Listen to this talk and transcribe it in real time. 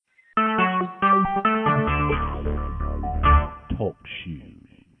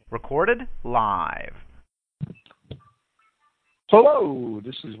recorded live. Hello,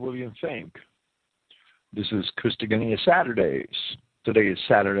 this is William Fink. This is Christogenea Saturdays. Today is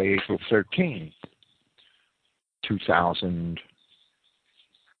Saturday, April 13th, 2000.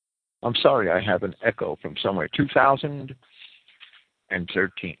 I'm sorry, I have an echo from somewhere.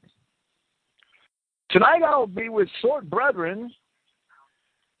 2013. Tonight I'll be with Sword Brethren.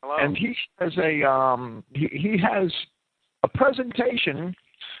 Hello. And he has he has a presentation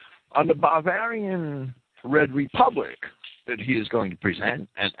on the Bavarian Red Republic that he is going to present,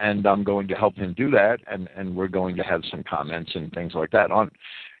 and I'm going to help him do that, and we're going to have some comments and things like that on.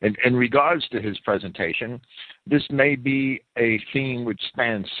 In regards to his presentation, this may be a theme which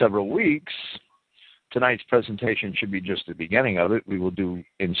spans several weeks. Tonight's presentation should be just the beginning of it. We will do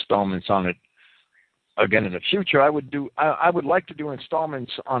installments on it again in the future. I would like to do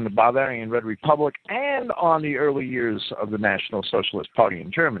installments on the Bavarian Red Republic and on the early years of the National Socialist Party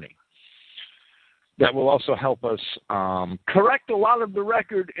in Germany. That will also help us correct a lot of the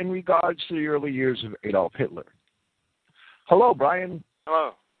record in regards to the early years of Adolf Hitler. Hello, Brian.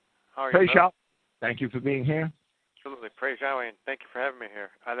 Hello. How are you? Praise Yahweh. Thank you for being here. Absolutely. Praise Yahweh, and thank you for having me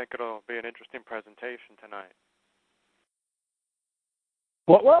here. I think it'll be an interesting presentation tonight.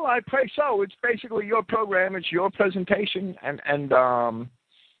 Well, I pray so. It's basically your program. It's your presentation, and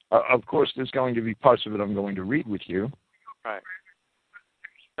of course, there's going to be parts of it I'm going to read with you. Right.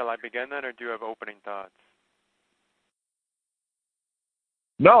 Shall I begin then, or do you have opening thoughts?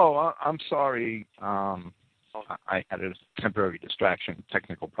 No, I'm sorry. I had a temporary distraction,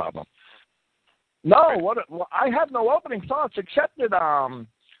 technical problem. No, I have no opening thoughts except that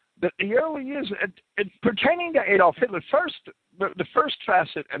the early years, pertaining to Adolf Hitler, the first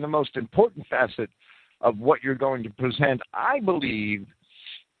facet and the most important facet of what you're going to present, I believe,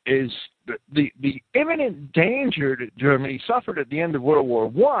 is the imminent danger that Germany suffered at the end of World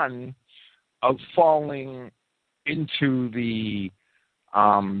War I of falling into the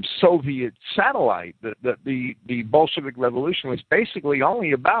Soviet satellite. The Bolshevik Revolution was basically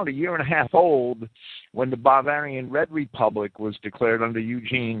only about a year and a half old when the Bavarian Red Republic was declared under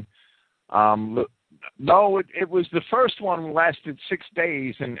Eugene. No, it was the first one lasted 6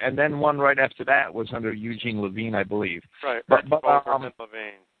 days, and then one right after that was under Eugene Levine, I believe. Right, but Levine.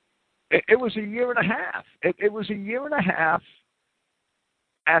 It was a year and a half. It was a year and a half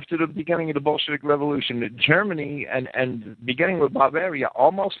after the beginning of the Bolshevik Revolution that Germany, and beginning with Bavaria,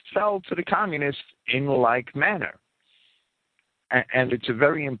 almost fell to the communists in like manner. And it's a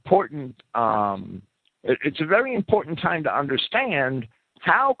very important time to understand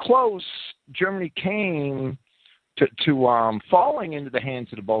how close Germany came to falling into the hands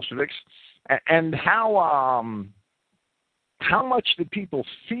of the Bolsheviks, and how much the people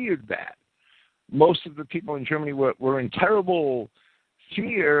feared that. Most of the people in Germany were in terrible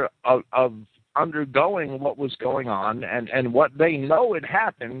fear of undergoing what was going on and what they know had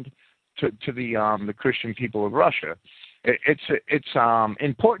happened to the Christian people of Russia. It's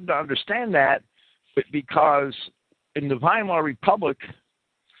important to understand that, because in the Weimar Republic,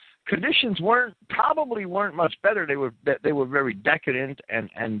 conditions probably weren't much better. They were very decadent, and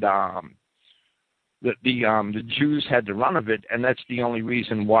the Jews had the run of it, and that's the only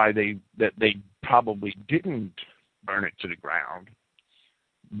reason why they probably didn't burn it to the ground.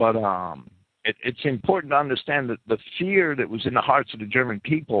 But it's important to understand that the fear that was in the hearts of the German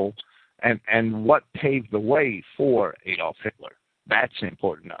people and what paved the way for Adolf Hitler. That's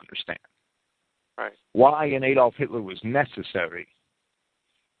important to understand. Right. Why an Adolf Hitler was necessary.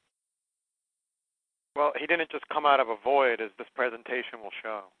 Well, he didn't just come out of a void, as this presentation will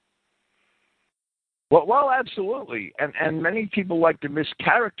show. Well, absolutely, and many people like to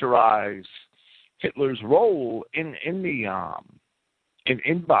mischaracterize Hitler's role in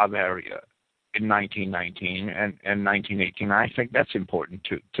Bavaria in 1919 and 1918. I think that's important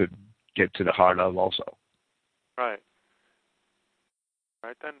to get to the heart of also. Right.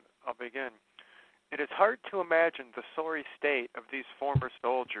 Right, then I'll begin. It is hard to imagine the sorry state of these former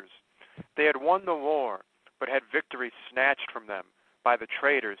soldiers. They had won the war, but had victory snatched from them by the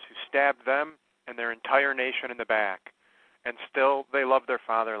traitors who stabbed them and their entire nation in the back. And still they loved their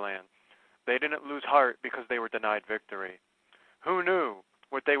fatherland. They didn't lose heart because they were denied victory. Who knew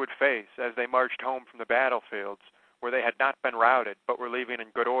what they would face as they marched home from the battlefields where they had not been routed but were leaving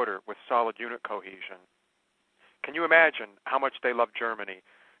in good order with solid unit cohesion? Can you imagine how much they loved Germany,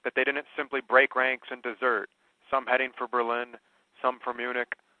 that they didn't simply break ranks and desert, some heading for Berlin, some for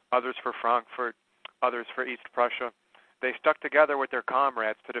Munich, others for Frankfurt, others for East Prussia? They stuck together with their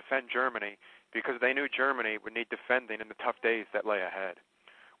comrades to defend Germany because they knew Germany would need defending in the tough days that lay ahead.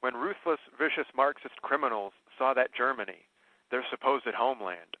 When ruthless, vicious Marxist criminals saw that Germany, their supposed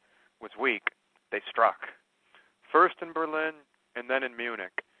homeland, was weak, they struck. First in Berlin, and then in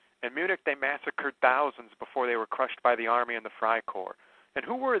Munich. In Munich, they massacred thousands before they were crushed by the army and the Freikorps. And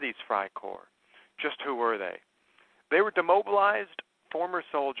who were these Freikorps? Just who were they? They were demobilized former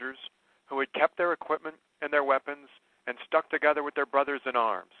soldiers who had kept their equipment and their weapons and stuck together with their brothers in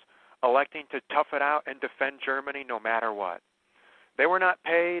arms, electing to tough it out and defend Germany no matter what. They were not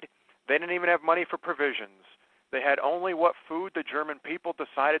paid. They didn't even have money for provisions. They had only what food the German people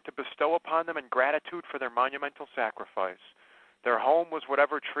decided to bestow upon them in gratitude for their monumental sacrifice. Their home was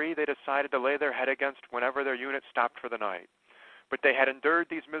whatever tree they decided to lay their head against whenever their unit stopped for the night. But they had endured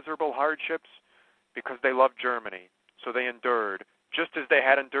these miserable hardships because they loved Germany. So they endured, just as they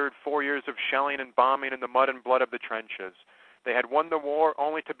had endured 4 years of shelling and bombing in the mud and blood of the trenches. They had won the war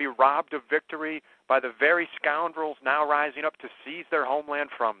only to be robbed of victory by the very scoundrels now rising up to seize their homeland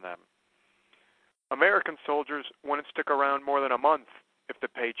from them. American soldiers wouldn't stick around more than a month if the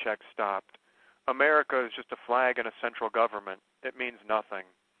paycheck stopped. America is just a flag in a central government. It means nothing.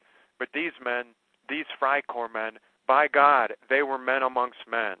 But these men, these Freikorps men, by God, they were men amongst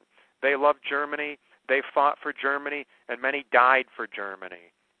men. They loved Germany, they fought for Germany, and many died for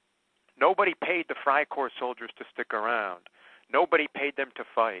Germany. Nobody paid the Freikorps soldiers to stick around. Nobody paid them to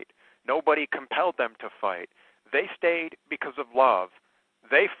fight. Nobody compelled them to fight. They stayed because of love.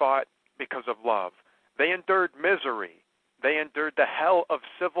 They fought because of love. They endured misery. They endured the hell of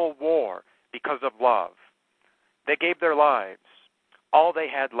civil war because of love. They gave their lives, all they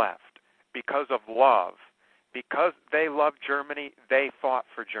had left, because of love. Because they loved Germany, they fought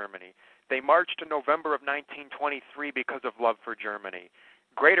for Germany. They marched in November of 1923 because of love for Germany.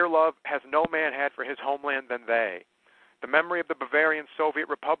 Greater love has no man had for his homeland than they. The memory of the Bavarian Soviet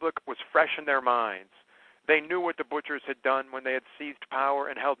Republic was fresh in their minds. They knew what the butchers had done when they had seized power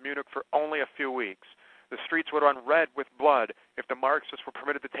and held Munich for only a few weeks. The streets would run red with blood if the Marxists were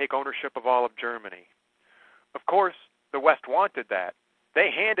permitted to take ownership of all of Germany. Of course, the West wanted that. They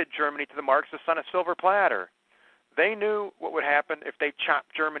handed Germany to the Marxists on a silver platter. They knew what would happen if they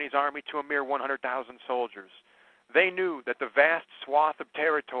chopped Germany's army to a mere 100,000 soldiers. They knew that the vast swath of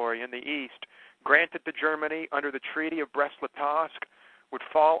territory in the east granted to Germany under the Treaty of Brest-Litovsk would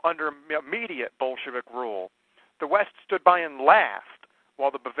fall under immediate Bolshevik rule. The West stood by and laughed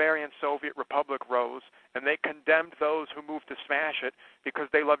while the Bavarian Soviet Republic rose, and they condemned those who moved to smash it because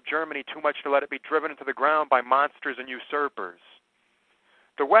they loved Germany too much to let it be driven into the ground by monsters and usurpers.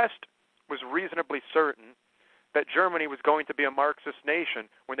 The West was reasonably certain that Germany was going to be a Marxist nation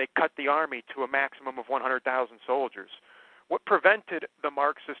when they cut the army to a maximum of 100,000 soldiers. What prevented the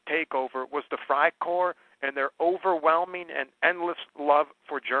Marxist takeover was the Freikorps and their overwhelming and endless love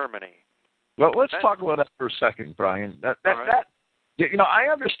for Germany. Well, let's talk about that for a second, Brian. I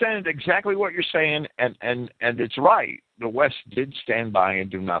understand exactly what you're saying, and it's right. The West did stand by and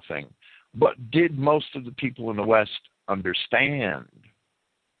do nothing. But did most of the people in the West understand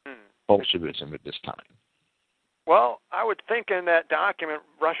Bolshevism at this time? Well, I would think in that document,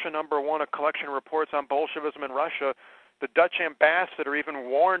 Russia #1, a collection of reports on Bolshevism in Russia, the Dutch ambassador even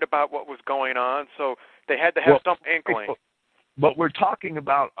warned about what was going on, so they had to have some inkling. But we're talking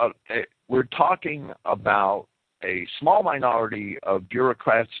about a small minority of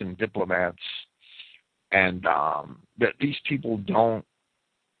bureaucrats and diplomats, and that these people don't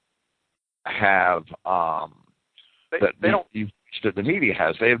have that the media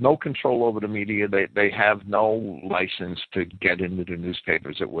has. They have no control over the media. They have no license to get into the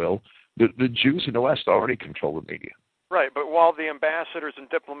newspapers at will. The Jews in the West already control the media. Right, but while the ambassadors and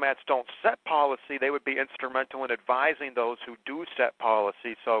diplomats don't set policy, they would be instrumental in advising those who do set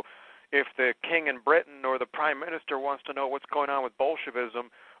policy. So if the king in Britain or the prime minister wants to know what's going on with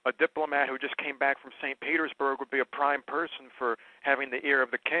Bolshevism, a diplomat who just came back from St. Petersburg would be a prime person for having the ear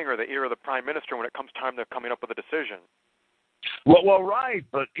of the king or the ear of the prime minister when it comes time to coming up with a decision. Well, right,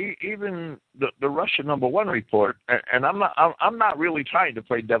 but even the Russia #1 report, and I'm not really trying to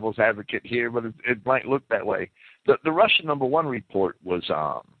play devil's advocate here, but it might look that way. The Russia #1 report was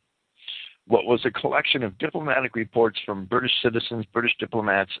what was a collection of diplomatic reports from British citizens, British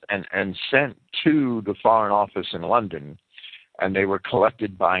diplomats, and sent to the Foreign Office in London, and they were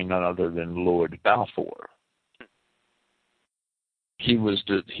collected by none other than Lord Balfour. He was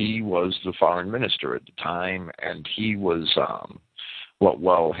the foreign minister at the time, and he was,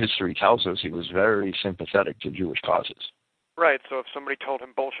 history tells us, he was very sympathetic to Jewish causes. Right, so if somebody told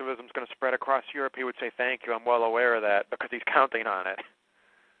him Bolshevism is going to spread across Europe, he would say, thank you, I'm well aware of that, because he's counting on it.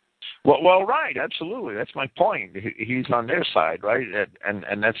 Well, right, absolutely. That's my point. He's on their side, right?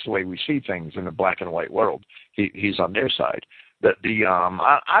 And that's the way we see things in the black and white world. He's on their side.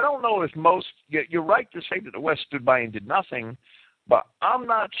 I don't know if most. You're right to say that the West stood by and did nothing, But I'm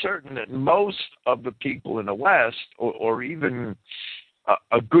not certain that most of the people in the West, or even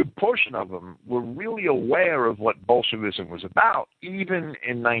a good portion of them, were really aware of what Bolshevism was about. Even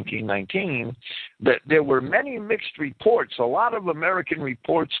in 1919, that there were many mixed reports. A lot of American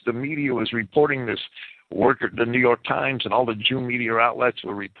reports, the media was reporting this the New York Times and all the Jew media outlets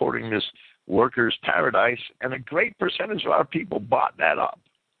were reporting this workers' paradise, and a great percentage of our people bought that up.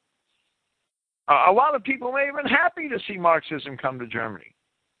 A lot of people may have been happy to see Marxism come to Germany.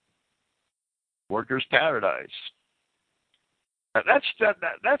 Workers' paradise. That's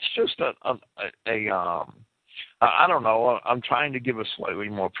just a I don't know. I'm trying to give a slightly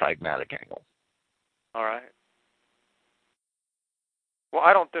more pragmatic angle. All right. Well,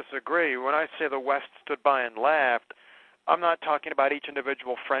 I don't disagree. When I say the West stood by and laughed, I'm not talking about each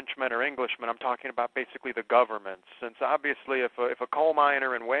individual Frenchman or Englishman. I'm talking about basically the government. Since obviously if a coal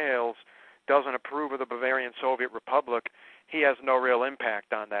miner in Wales doesn't approve of the Bavarian Soviet Republic, he has no real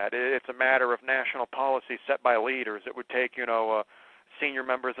impact on that. It's a matter of national policy set by leaders. It would take, senior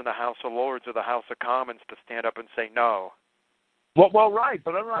members in the House of Lords or the House of Commons to stand up and say no. Well, right,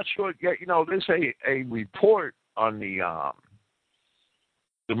 but I'm not sure. There's a report on the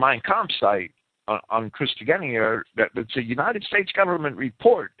Mein Kampf site on Christogenea that's a United States government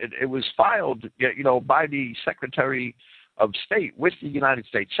report. It was filed, by the Secretary of State with the United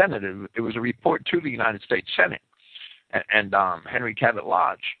States Senate. It was a report to the United States Senate and Henry Cabot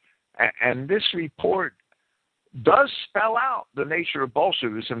Lodge. And this report does spell out the nature of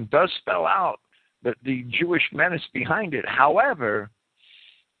Bolshevism, does spell out the Jewish menace behind it. However,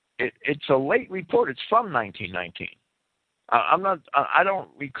 it's a late report. It's from 1919. I don't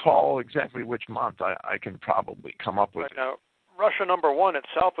recall exactly which month. I can probably come up with it. Now, Russia number 1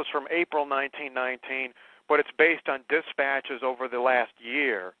 itself is from April 1919, but it's based on dispatches over the last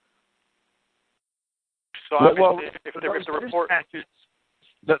year. So if the report...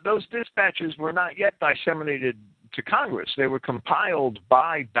 Those dispatches were not yet disseminated to Congress. They were compiled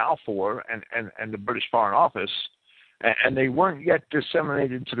by Balfour and the British Foreign Office, and they weren't yet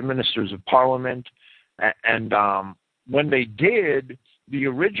disseminated to the ministers of Parliament. And when they did, the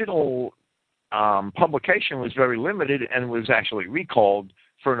original publication was very limited and was actually recalled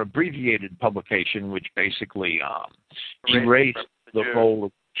for an abbreviated publication, which basically erased the role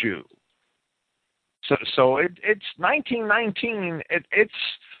of Jew. So it's 1919. It's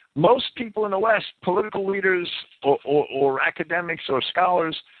most people in the West, political leaders or academics or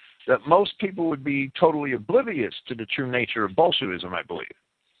scholars, that most people would be totally oblivious to the true nature of Bolshevism, I believe.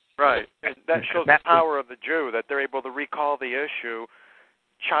 Right. And that shows the power of the Jew, that they're able to recall the issue,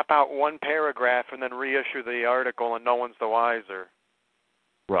 chop out one paragraph, and then reissue the article, and no one's the wiser.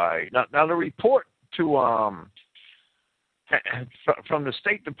 Right. Now the report to from the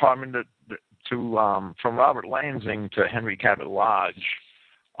State Department from Robert Lansing to Henry Cabot Lodge,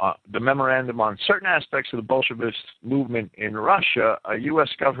 the memorandum on certain aspects of the Bolshevist movement in Russia, a U.S.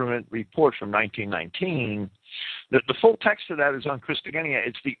 government report from 1919. The full text of that is on Christogenea.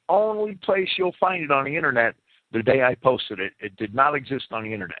 It's the only place you'll find it on the internet. The day I posted it, it did not exist on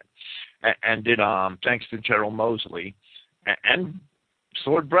the internet, and did thanks to Gerald Mosley and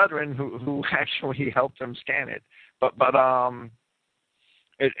Sword Brethren who actually helped them scan it. But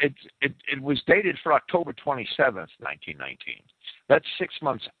it was dated for October 27th, 1919. That's 6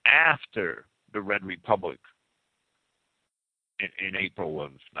 months after the Red Republic in April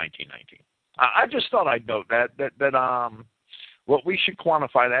of 1919. I just thought I'd note that we should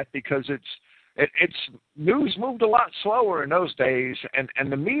quantify that, because it's news moved a lot slower in those days,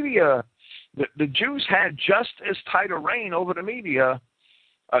 and the media, the Jews had just as tight a reign over the media,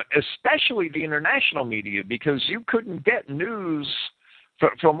 especially the international media, because you couldn't get news.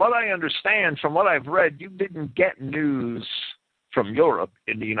 From what I understand, from what I've read, you didn't get news from Europe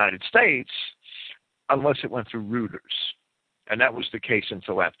in the United States unless it went through Reuters. And that was the case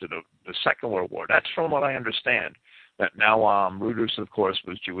until after the Second World War. That's from what I understand. That now Reuters, of course,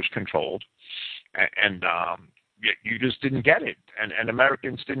 was Jewish-controlled, and you just didn't get it. And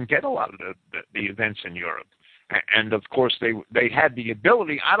Americans didn't get a lot of the events in Europe. And, of course, they had the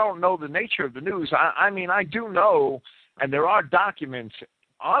ability. I don't know the nature of the news. I mean, I do know, and there are documents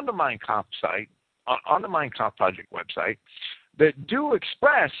on the Mein Kampf site, on the Mein Kampf Project website, that do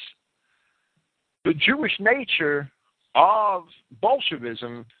express the Jewish nature of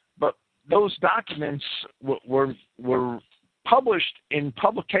Bolshevism, but those documents were published in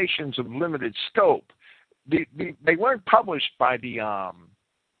publications of limited scope. They weren't published by the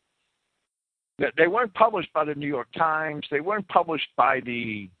New York Times. They weren't published by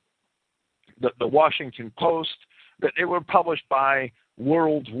the Washington Post. That they were published by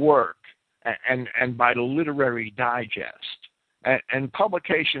World Work and by the Literary Digest. And the and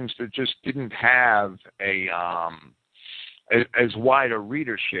publications that just didn't have as wide a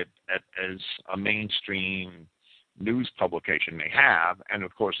readership as a mainstream news publication may have. And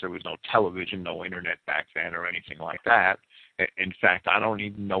of course, there was no television, no internet back then or anything like that. In fact, I don't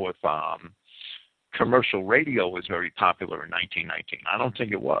even know if commercial radio was very popular in 1919. I don't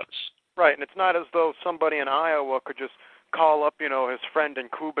think it was. Right, and it's not as though somebody in Iowa could just call up, his friend in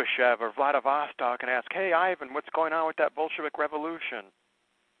Kubashev or Vladivostok and ask, "Hey, Ivan, what's going on with that Bolshevik Revolution?"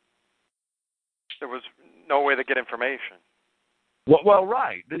 There was no way to get information. Well,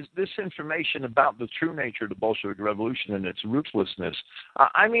 right. This information about the true nature of the Bolshevik Revolution and its ruthlessness.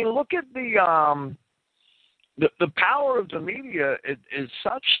 I mean, look at the power of the media is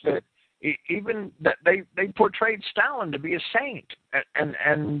such that even that they portrayed Stalin to be a saint,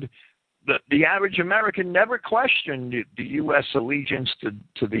 and the average American never questioned the U.S. allegiance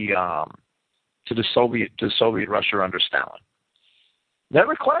to the Soviet Russia under Stalin.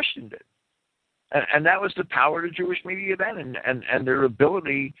 Never questioned it. And that was the power of the Jewish media then, and their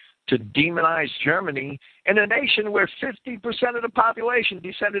ability to demonize Germany in a nation where 50% of the population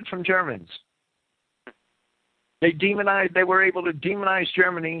descended from Germans. They were able to demonize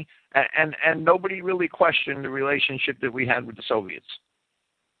Germany, and nobody really questioned the relationship that we had with the Soviets.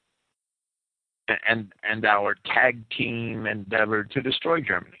 And our tag team endeavor to destroy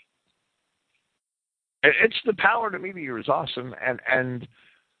Germany. It's the power of the media is awesome, and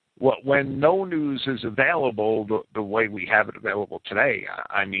when no news is available the way we have it available today,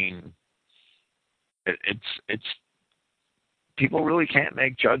 I mean, it's people really can't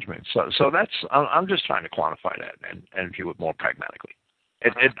make judgments. So that's I'm just trying to quantify that and view it more pragmatically.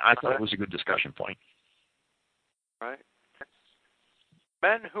 I thought it was a good discussion point. Right.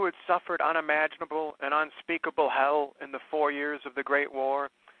 Men who had suffered unimaginable and unspeakable hell in the 4 years of the Great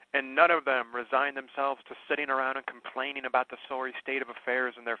War, and none of them resigned themselves to sitting around and complaining about the sorry state of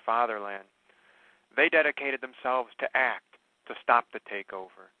affairs in their fatherland. They dedicated themselves to act to stop the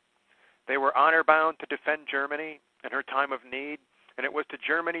takeover. They were honor-bound to defend Germany in her time of need, and it was to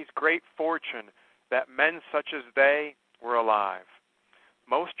Germany's great fortune that men such as they were alive.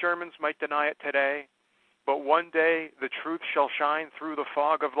 Most Germans might deny it today, but one day the truth shall shine through the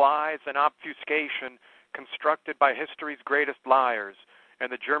fog of lies and obfuscation constructed by history's greatest liars,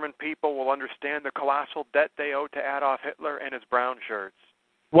 and the German people will understand the colossal debt they owe to Adolf Hitler and his brown shirts.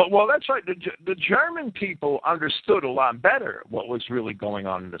 Well, that's right. The German people understood a lot better what was really going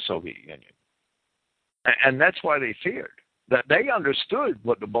on in the Soviet Union. And that's why they feared. That they understood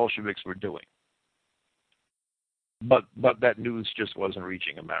what the Bolsheviks were doing. But that news just wasn't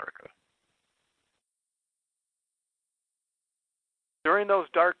reaching America. During those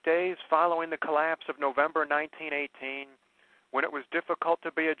dark days following the collapse of November 1918, when it was difficult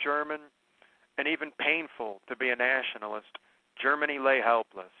to be a German and even painful to be a nationalist, Germany lay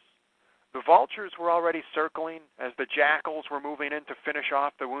helpless. The vultures were already circling as the jackals were moving in to finish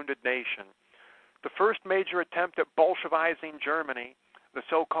off the wounded nation. The first major attempt at Bolshevizing Germany, the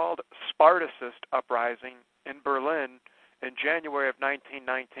so-called Spartacist uprising in Berlin in January of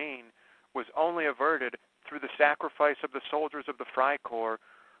 1919, was only averted through the sacrifice of the soldiers of the Freikorps,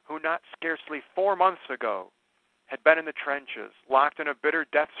 who not scarcely 4 months ago had been in the trenches, locked in a bitter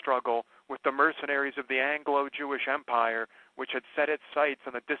death struggle with the mercenaries of the Anglo-Jewish Empire, which had set its sights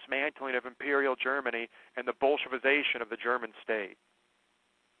on the dismantling of Imperial Germany and the Bolshevization of the German state.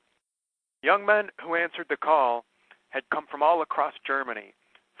 Young men who answered the call had come from all across Germany,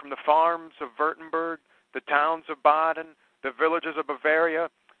 from the farms of Württemberg, the towns of Baden, the villages of Bavaria,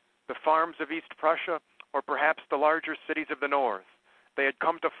 the farms of East Prussia, or perhaps the larger cities of the north. They had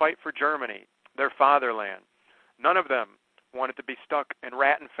come to fight for Germany, their fatherland. None of them wanted to be stuck in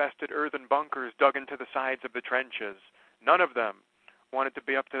rat-infested earthen bunkers dug into the sides of the trenches. None of them wanted to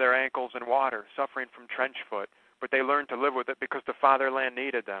be up to their ankles in water, suffering from trench foot, but they learned to live with it because the fatherland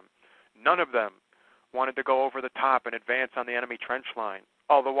needed them. None of them wanted to go over the top and advance on the enemy trench line,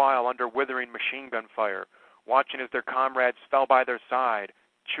 all the while under withering machine gun fire, watching as their comrades fell by their side,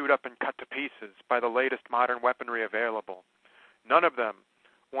 chewed up and cut to pieces by the latest modern weaponry available. None of them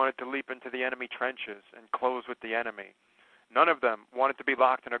wanted to leap into the enemy trenches and close with the enemy. None of them wanted to be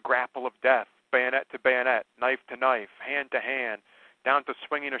locked in a grapple of death, bayonet to bayonet, knife to knife, hand to hand, down to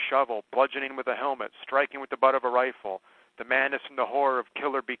swinging a shovel, bludgeoning with a helmet, striking with the butt of a rifle, the madness and the horror of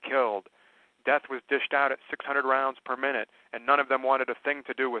kill or be killed. Death was dished out at 600 rounds per minute, and none of them wanted a thing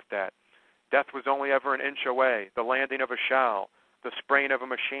to do with that. Death was only ever an inch away, the landing of a shell, the spraying of a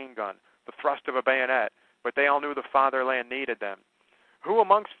machine gun, the thrust of a bayonet, but they all knew the fatherland needed them. Who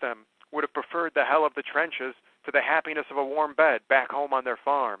amongst them would have preferred the hell of the trenches to the happiness of a warm bed back home on their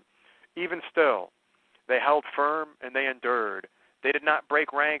farm? Even still, They held firm and they endured. They did not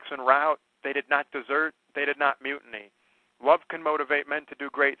break ranks en route. They did not desert. They did not mutiny. Love can motivate men to do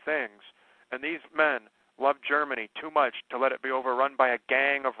great things, and these men loved Germany too much to let it be overrun by a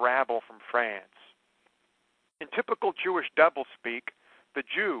gang of rabble from France. In typical Jewish doublespeak, the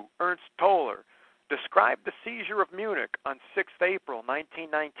Jew, Ernst Toller, described the seizure of Munich on 6th April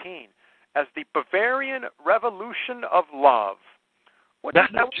 1919 as the Bavarian Revolution of Love.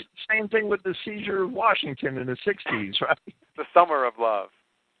 That was the same thing with the seizure of Washington in the 60s, right? The Summer of Love.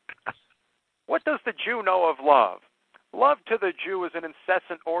 What does the Jew know of love? Love to the Jew is an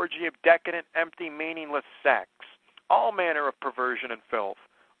incessant orgy of decadent, empty, meaningless sex, all manner of perversion and filth,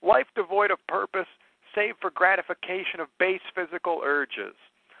 life devoid of purpose, save for gratification of base physical urges.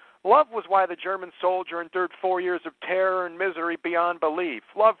 Love was why the German soldier endured 4 years of terror and misery beyond belief.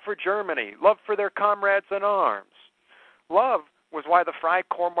 Love for Germany, love for their comrades in arms. Love was why the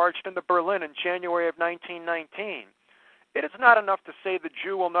Freikorps marched into Berlin in January of 1919. It is not enough to say the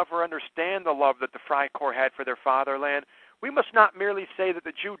Jew will never understand the love that the Freikorps had for their fatherland. We must not merely say that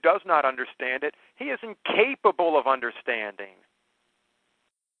the Jew does not understand it. He is incapable of understanding.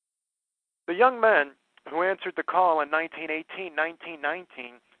 The young men who answered the call in 1918,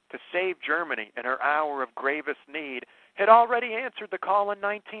 1919 to save Germany in her hour of gravest need had already answered the call in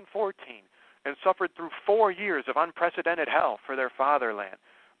 1914 and suffered through 4 years of unprecedented hell for their fatherland.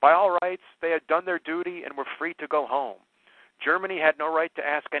 By all rights, they had done their duty and were free to go home. Germany had no right to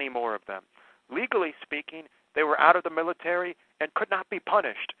ask any more of them. Legally speaking, they were out of the military and could not be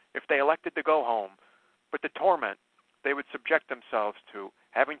punished if they elected to go home. But the torment they would subject themselves to,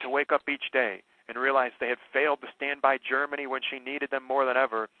 having to wake up each day and realize they had failed to stand by Germany when she needed them more than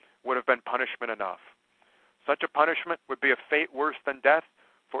ever, would have been punishment enough. Such a punishment would be a fate worse than death,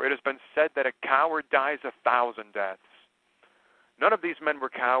 for it has been said that a coward dies 1,000 deaths. None of these men were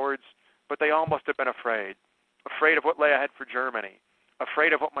cowards, but they all must have been afraid of what lay ahead for Germany,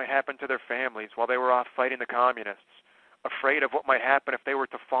 afraid of what might happen to their families while they were off fighting the communists, afraid of what might happen if they were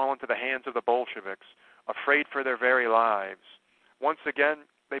to fall into the hands of the Bolsheviks, afraid for their very lives. Once again,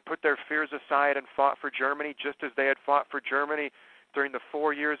 they put their fears aside and fought for Germany just as they had fought for Germany during the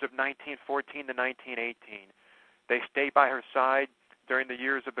 4 years of 1914 to 1918. They stayed by her side during the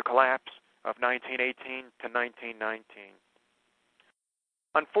years of the collapse of 1918 to 1919.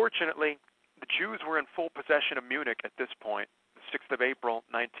 Unfortunately, the Jews were in full possession of Munich at this point, the 6th of April,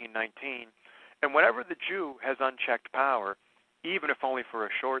 1919, and whenever the Jew has unchecked power, even if only for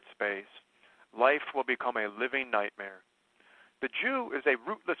a short space, life will become a living nightmare. The Jew is a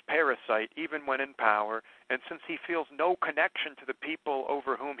rootless parasite even when in power, and since he feels no connection to the people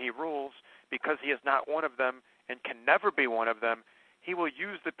over whom he rules, because he is not one of them and can never be one of them, he will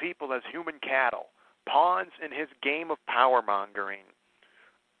use the people as human cattle, pawns in his game of power-mongering.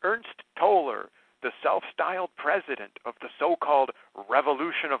 Ernst Toller, the self-styled president of the so-called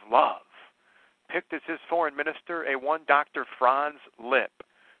Revolution of Love, picked as his foreign minister a one Dr. Franz Lipp,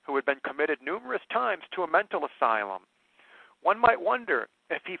 who had been committed numerous times to a mental asylum. One might wonder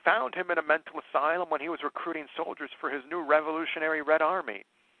if he found him in a mental asylum when he was recruiting soldiers for his new revolutionary Red Army.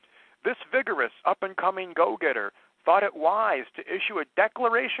 This vigorous, up-and-coming go-getter thought it wise to issue a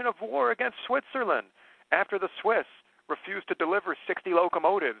declaration of war against Switzerland after the Swiss refused to deliver 60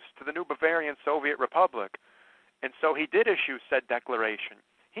 locomotives to the new Bavarian Soviet Republic. And so he did issue said declaration.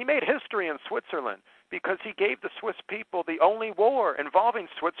 He made history in Switzerland because he gave the Swiss people the only war involving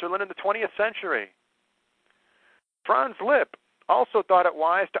Switzerland in the 20th century. Franz Lipp also thought it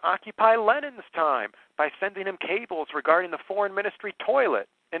wise to occupy Lenin's time by sending him cables regarding the foreign ministry toilet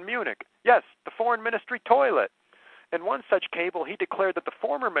in Munich. Yes, the foreign ministry toilet. In one such cable, he declared that the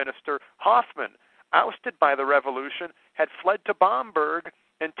former minister, Hoffmann, ousted by the revolution, had fled to Bamberg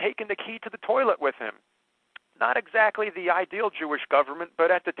and taken the key to the toilet with him. Not exactly the ideal Jewish government,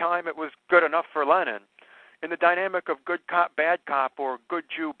 but at the time it was good enough for Lenin. In the dynamic of good cop, bad cop, or good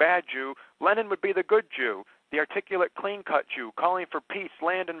Jew, bad Jew, Lenin would be the good Jew, the articulate, clean-cut Jew, calling for peace,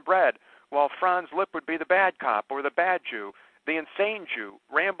 land, and bread, while Franz Lipp would be the bad cop, or the bad Jew, the insane Jew,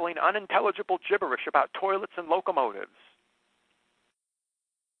 rambling unintelligible gibberish about toilets and locomotives.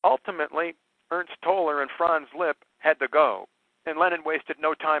 Ultimately, Ernst Toller and Franz Lipp had to go, and Lenin wasted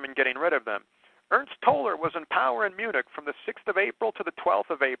no time in getting rid of them. Ernst Toller was in power in Munich from the 6th of April to the 12th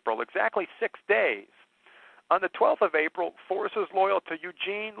of April, exactly 6 days. On the 12th of April, forces loyal to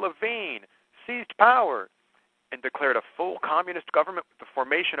Eugene Levine seized power and declared a full communist government with the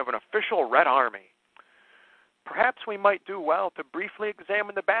formation of an official Red Army. Perhaps we might do well to briefly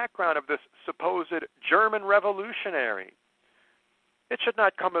examine the background of this supposed German revolutionary. It should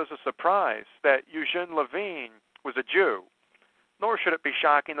not come as a surprise that Eugene Levine was a Jew. nor should it be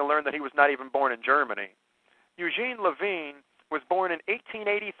shocking to learn that he was not even born in Germany. Eugene Levine was born in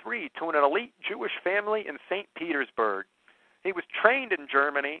 1883 to an elite Jewish family in St. Petersburg. He was trained in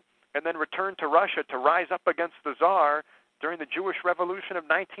Germany and then returned to Russia to rise up against the Tsar during the Jewish Revolution of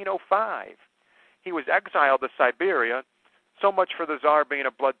 1905. He was exiled to Siberia, so much for the Tsar being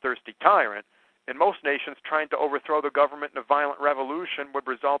a bloodthirsty tyrant. In most nations, trying to overthrow the government in a violent revolution would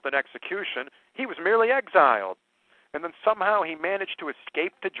result in execution. He was merely exiled, and then somehow he managed to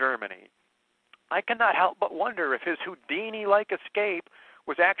escape to Germany. I cannot help but wonder if his Houdini-like escape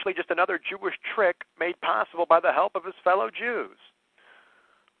was actually just another Jewish trick made possible by the help of his fellow Jews.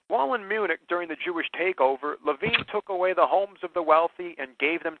 While in Munich during the Jewish takeover, Levine took away the homes of the wealthy and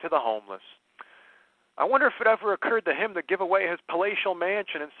gave them to the homeless. I wonder if it ever occurred to him to give away his palatial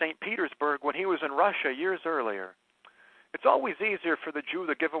mansion in St. Petersburg when he was in Russia years earlier. It's always easier for the Jew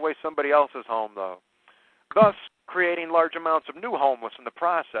to give away somebody else's home, though, thus creating large amounts of new homeless in the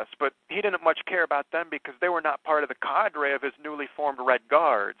process, but he didn't much care about them because they were not part of the cadre of his newly formed Red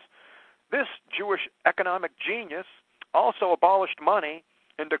Guards. This Jewish economic genius also abolished money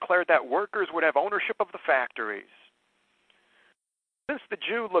and declared that workers would have ownership of the factories. Since the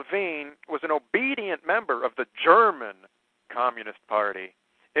Jew Levine was an obedient member of the German Communist Party,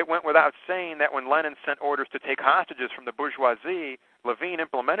 it went without saying that when Lenin sent orders to take hostages from the bourgeoisie, Levine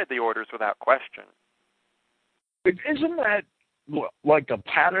implemented the orders without question. Isn't that like a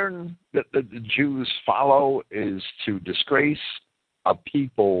pattern that the Jews follow, is to disgrace a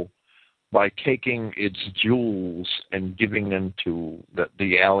people by taking its jewels and giving them to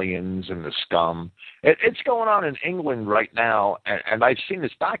the aliens and the scum? It's going on in England right now, and I've seen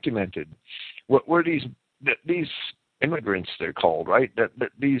this documented, where these immigrants, they're called, right? That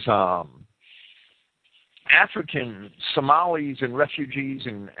these African Somalis and refugees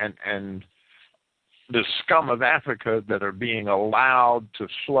and the scum of Africa that are being allowed to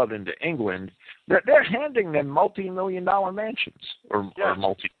flood into England, they're handing them multi-million-dollar mansions or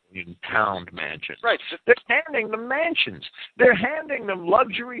multi-million-pound mansions. Right. They're handing them mansions. They're handing them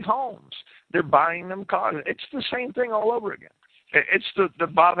luxury homes. They're buying them cars. It's the same thing all over again. It's the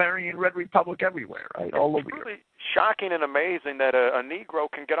Bavarian Red Republic everywhere, right? All over. It's really shocking and amazing that a Negro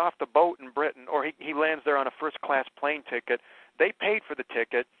can get off the boat in Britain, or he lands there on a first-class plane ticket. They paid for the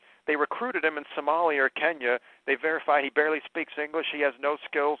ticket. They recruited him in Somalia or Kenya. They verified he barely speaks English. He has no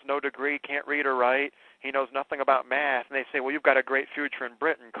skills, no degree, can't read or write. He knows nothing about math. And they say, well, you've got a great future in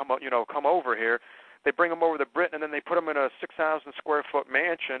Britain. Come over here. They bring him over to Britain, and then they put him in a 6,000-square-foot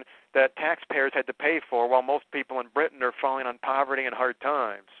mansion that taxpayers had to pay for, while most people in Britain are falling on poverty and hard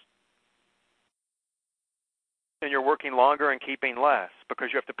times. And you're working longer and keeping less because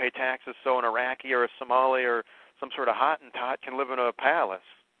you have to pay taxes, so an Iraqi or a Somali or some sort of Hottentot can live in a palace.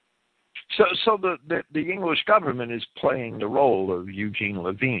 So the English government is playing the role of Eugene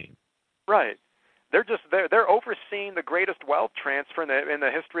Levine. Right. They're overseeing the greatest wealth transfer in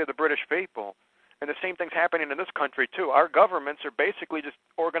the history of the British people. And the same thing's happening in this country, too. Our governments are basically just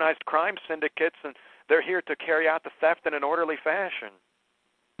organized crime syndicates, and they're here to carry out the theft in an orderly fashion.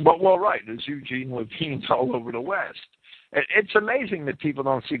 Well, right. There's Eugene Levine all over the West. It's amazing that people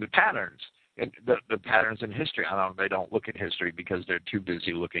don't see the patterns. The patterns in history. They don't look at history because they're too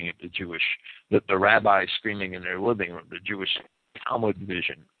busy looking at the rabbis screaming in their living room, the Jewish Talmud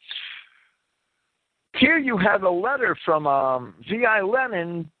vision. Here you have a letter from V.I.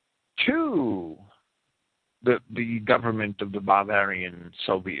 Lenin to the government of the Bavarian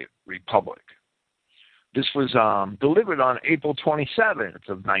Soviet Republic. This was delivered on April 27th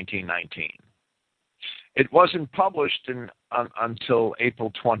of 1919. It wasn't published until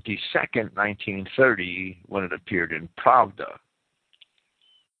April 22nd, 1930, when it appeared in Pravda.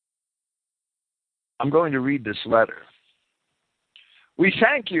 I'm going to read this letter. We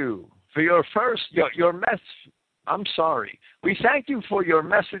thank you for We thank you for your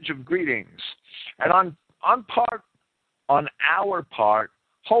message of greetings, and on our part,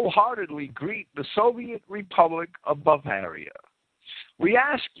 wholeheartedly greet the Soviet Republic of Bavaria. We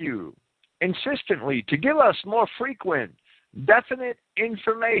ask you insistently to give us more frequent, definite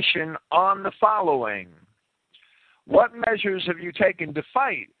information on the following. What measures have you taken to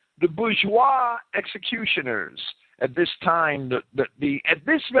fight the bourgeois executioners at this time? At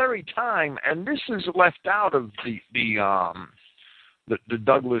this very time, and this is left out of the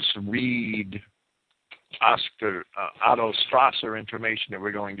Douglas Reed, Otto Strasser information that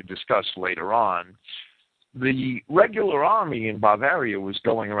we're going to discuss later on. The regular army in Bavaria was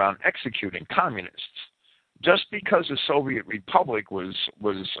going around executing communists. Just because the Soviet Republic was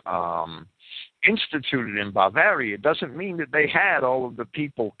instituted in Bavaria doesn't mean that they had all of the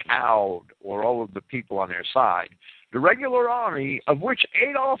people cowed or all of the people on their side. the regular army, of which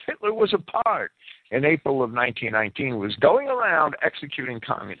Adolf Hitler was a part, in April of 1919, was going around executing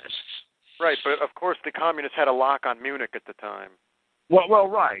communists. Right, but of course the communists had a lock on Munich at the time. Well,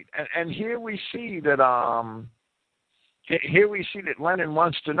 right, and here we see that Lenin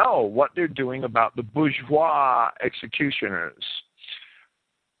wants to know what they're doing about the bourgeois executioners.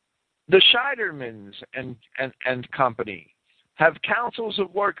 The Scheidermans and company have councils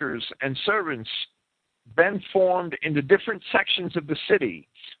of workers and servants been formed in the different sections of the city.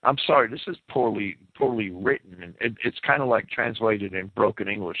 I'm sorry, this is poorly written. It's kind of like translated in broken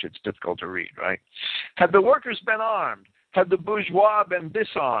English. It's difficult to read, right? Have the workers been armed? Have the bourgeois been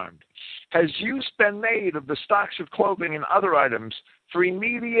disarmed? Has use been made of the stocks of clothing and other items for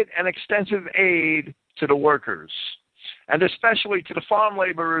immediate and extensive aid to the workers, and especially to the farm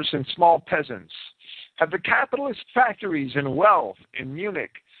laborers and small peasants? Have the capitalist factories and wealth in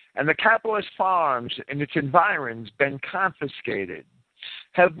Munich and the capitalist farms in its environs been confiscated?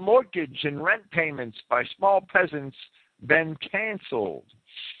 Have mortgage and rent payments by small peasants been canceled?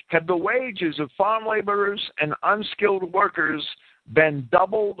 Have the wages of farm laborers and unskilled workers been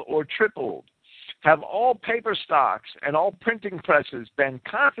doubled or tripled? Have all paper stocks and all printing presses been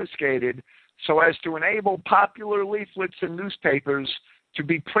confiscated so as to enable popular leaflets and newspapers to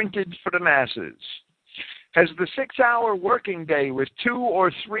be printed for the masses? Has the 6-hour working day with 2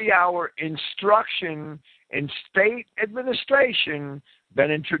 or 3 hour instruction in state administration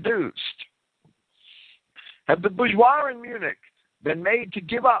been introduced? Have the bourgeois in Munich been made to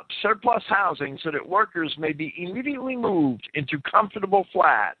give up surplus housing so that workers may be immediately moved into comfortable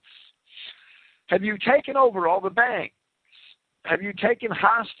flats? Have you taken over all the banks? Have you taken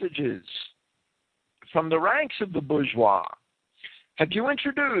hostages from the ranks of the bourgeois? Have you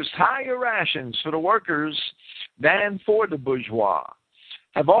introduced higher rations for the workers than for the bourgeois?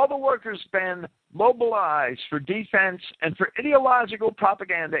 Have all the workers been mobilized for defense and for ideological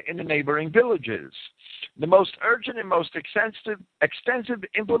propaganda in the neighboring villages? The most urgent and most extensive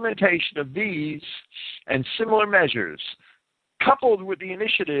implementation of these and similar measures, coupled with the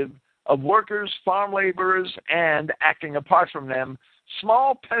initiative of workers, farm laborers, and, acting apart from them,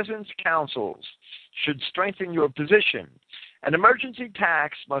 small peasants' councils, should strengthen your position. An emergency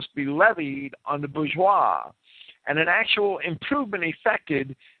tax must be levied on the bourgeois, and an actual improvement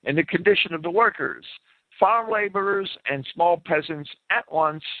effected in the condition of the workers, farm laborers, and small peasants at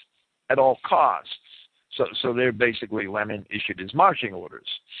once, at all costs. So they're basically, Lenin issued his marching orders.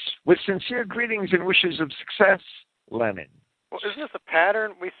 With sincere greetings and wishes of success, Lenin. Well, isn't this a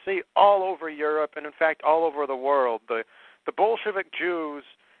pattern we see all over Europe and, in fact, all over the world? The Bolshevik Jews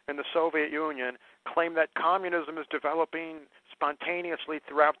in the Soviet Union claim that communism is developing spontaneously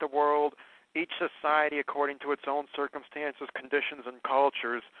throughout the world, each society according to its own circumstances, conditions, and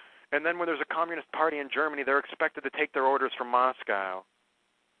cultures. And then when there's a communist party in Germany, they're expected to take their orders from Moscow.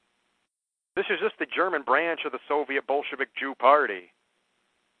 This is just the German branch of the Soviet Bolshevik Jew Party.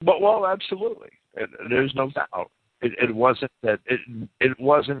 Well, absolutely. There's no doubt. It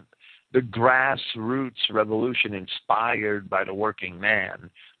wasn't the grassroots revolution inspired by the working man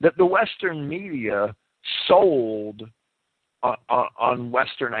that the Western media sold on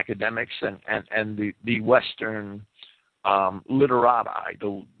Western academics and the Western literati,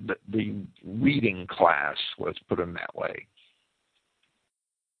 the reading class, let's put them that way.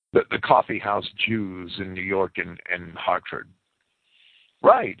 The coffee house Jews in New York and Hartford.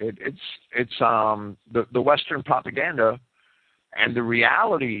 Right. It's the Western propaganda and the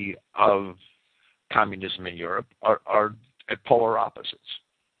reality of communism in Europe are at polar opposites.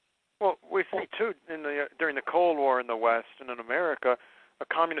 Well, we see too during the Cold War in the West and in America, a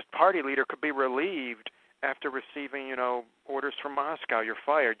communist party leader could be relieved after receiving, orders from Moscow. You're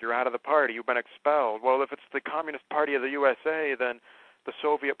fired. You're out of the party. You've been expelled. Well, if it's the Communist Party of the USA, then the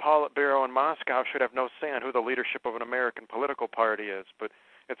Soviet Politburo in Moscow should have no say on who the leadership of an American political party is. But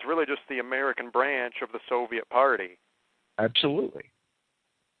it's really just the American branch of the Soviet Party. Absolutely.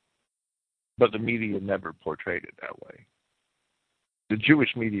 But the media never portrayed it that way. The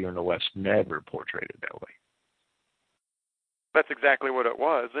Jewish media in the West never portrayed it that way. That's exactly what it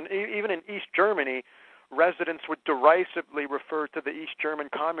was. And even in East Germany, residents would derisively refer to the East German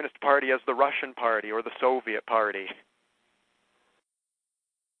Communist Party as the Russian Party or the Soviet Party.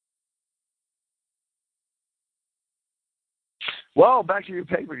 Well, back to your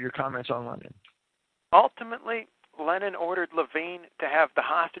paper, your comments on Lenin. Ultimately, Lenin ordered Levine to have the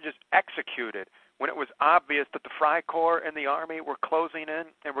hostages executed when it was obvious that the Freikorps and the army were closing in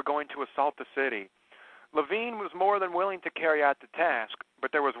and were going to assault the city. Levine was more than willing to carry out the task,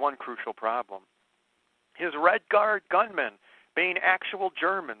 but there was one crucial problem. His Red Guard gunmen, being actual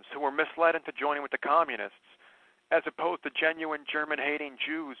Germans who were misled into joining with the communists, as opposed to genuine German-hating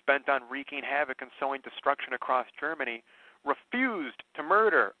Jews bent on wreaking havoc and sowing destruction across Germany, refused to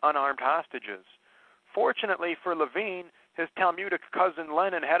murder unarmed hostages. Fortunately for Levine, his Talmudic cousin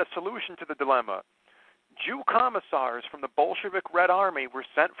Lenin had a solution to the dilemma. Jew commissars from the Bolshevik Red Army were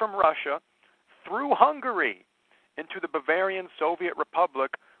sent from Russia through Hungary into the Bavarian Soviet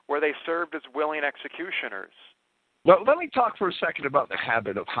Republic, where they served as willing executioners. Well, let me talk for a second about the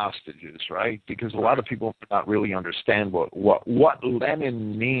habit of hostages, right? Because a lot of people do not really understand what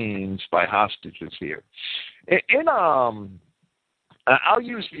Lenin means by hostages here. I'll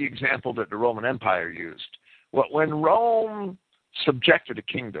use the example that the Roman Empire used. When Rome subjected a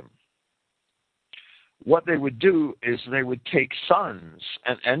kingdom, what they would do is they would take sons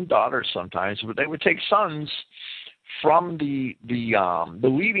and daughters sometimes, but they would take sons from the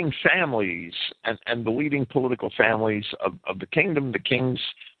leading families and the leading political families of the kingdom, the kings,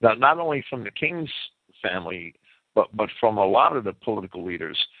 not only from the king's family, but from a lot of the political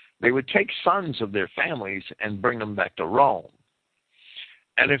leaders. They would take sons of their families and bring them back to Rome.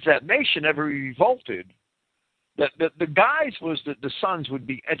 And if that nation ever revolted, the guise was that the sons would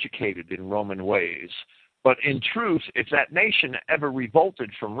be educated in Roman ways. But in truth, if that nation ever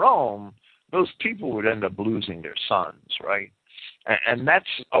revolted from Rome, those people would end up losing their sons, right? And that's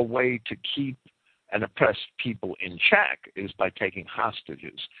a way to keep and oppress people in check, is by taking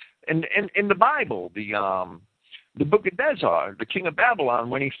hostages. And in the Bible, the Nebuchadnezzar, the king of Babylon,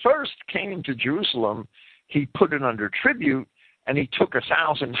 when he first came to Jerusalem, he put it under tribute, and he took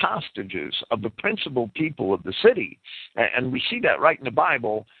 1,000 hostages of the principal people of the city. And we see that right in the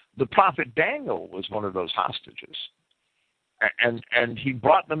Bible. The prophet Daniel was one of those hostages. And he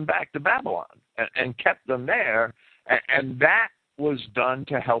brought them back to Babylon and kept them there. And that was done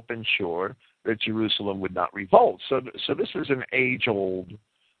to help ensure that Jerusalem would not revolt. So this is an age-old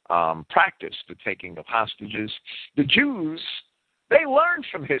practice, the taking of hostages. The Jews, they learned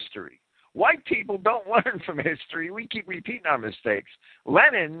from history. White people don't learn from history. We keep repeating our mistakes.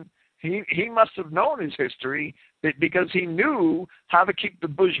 Lenin, he must have known his history because he knew how to keep the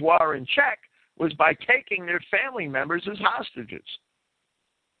bourgeois in check was by taking their family members as hostages.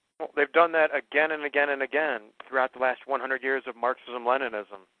 Well, they've done that again and again and again throughout the last 100 years of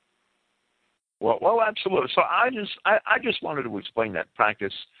Marxism-Leninism. Well, absolutely. So I just wanted to explain that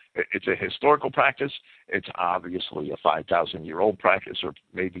practice. It's a historical practice. It's obviously a 5,000-year-old practice, or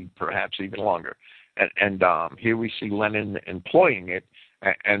maybe perhaps even longer. And here we see Lenin employing it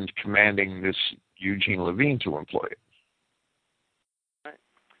and commanding this Eugene Levine to employ it.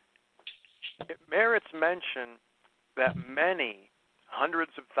 Right. It merits mention that many,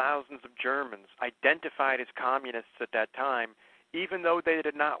 hundreds of thousands of Germans identified as communists at that time, even though they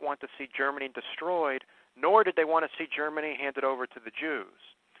did not want to see Germany destroyed, nor did they want to see Germany handed over to the Jews.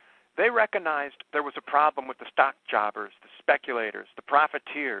 They recognized there was a problem with the stock jobbers, the speculators, the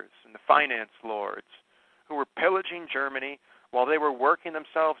profiteers, and the finance lords who were pillaging Germany while they were working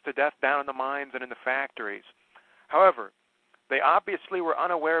themselves to death down in the mines and in the factories. However, they obviously were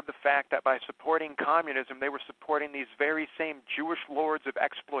unaware of the fact that by supporting communism, they were supporting these very same Jewish lords of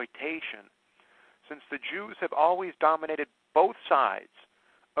exploitation, since the Jews have always dominated both sides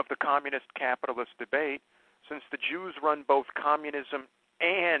of the communist-capitalist debate, since the Jews run both communism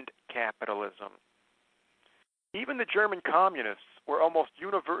and capitalism. Even the German communists were almost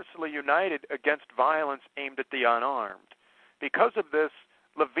universally united against violence aimed at the unarmed. Because of this,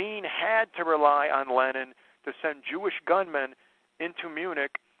 Levine had to rely on Lenin to send Jewish gunmen into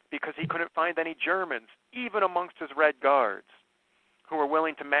Munich because he couldn't find any Germans, even amongst his Red Guards, who were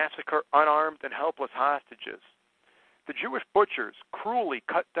willing to massacre unarmed and helpless hostages. The Jewish butchers cruelly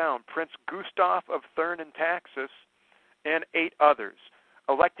cut down Prince Gustav of Thurn and Taxis and 8 others,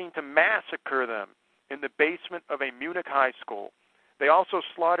 electing to massacre them in the basement of a Munich high school. They also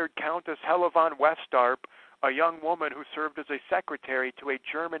slaughtered Countess Hella von Westarp, a young woman who served as a secretary to a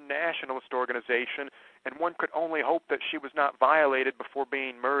German nationalist organization, and one could only hope that she was not violated before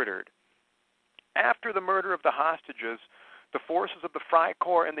being murdered. After the murder of the hostages, the forces of the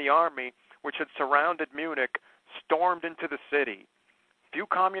Freikorps and the army, which had surrounded Munich, stormed into the city. Few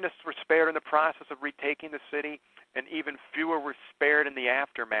communists were spared in the process of retaking the city, and even fewer were spared in the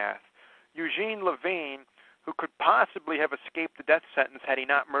aftermath. Eugene Levine, who could possibly have escaped the death sentence had he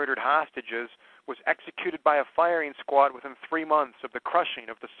not murdered hostages, was executed by a firing squad within 3 months of the crushing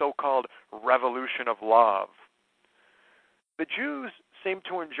of the so-called Revolution of Love. The Jews seem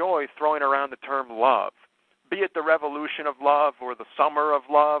to enjoy throwing around the term love, be it the Revolution of Love or the Summer of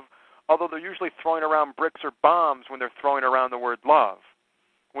Love, although they're usually throwing around bricks or bombs when they're throwing around the word love.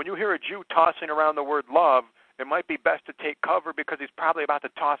 When you hear a Jew tossing around the word love, it might be best to take cover because he's probably about to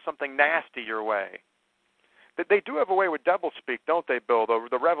toss something nasty your way. They do have a way with doublespeak, don't they, Bill?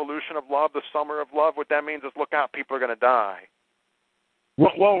 The revolution of love, the summer of love. What that means is, look out, people are going to die.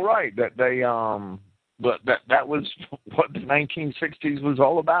 Well, right. That they that was what the 1960s was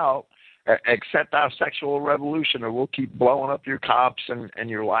all about. Accept our sexual revolution, or we'll keep blowing up your cops and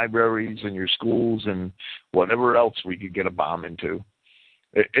your libraries and your schools and whatever else we could get a bomb into.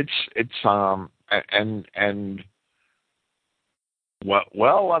 I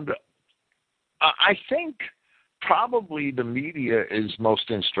think probably the media is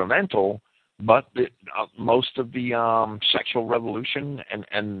most instrumental, but most of the sexual revolution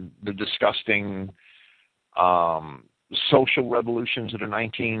and the disgusting social revolutions of the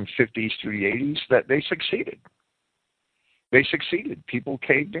 1950s through the 80s, that they succeeded. They succeeded. People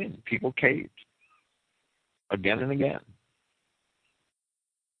caved in. People caved again and again.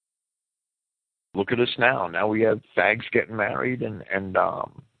 Look at us now. Now we have fags getting married, and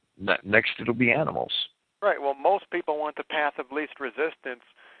next it'll be animals. Right. Well, most people want the path of least resistance,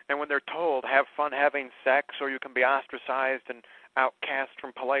 and when they're told, have fun having sex, or you can be ostracized and outcast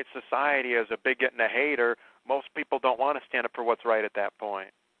from polite society as a bigot and a hater, most people don't want to stand up for what's right at that point.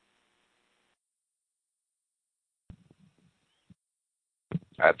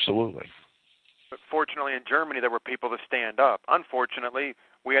 Absolutely. But fortunately, in Germany, there were people to stand up. Unfortunately,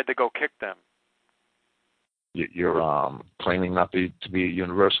 we had to go kick them. You're claiming not to be a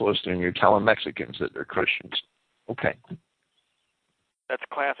universalist, and you're telling Mexicans that they're Christians. Okay. That's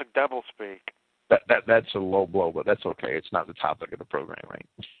classic doublespeak. That's a low blow, but that's okay. It's not the topic of the program, right?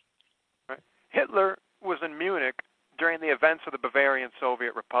 Right. Hitler was in Munich during the events of the Bavarian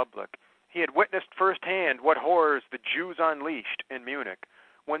Soviet Republic. He had witnessed firsthand what horrors the Jews unleashed in Munich.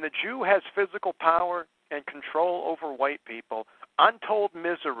 When the Jew has physical power and control over white people, untold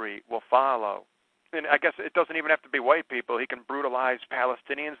misery will follow. And I guess it doesn't even have to be white people. He can brutalize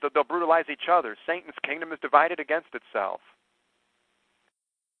Palestinians. They'll brutalize each other. Satan's kingdom is divided against itself.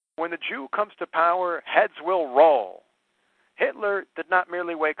 When the Jew comes to power, heads will roll. Hitler did not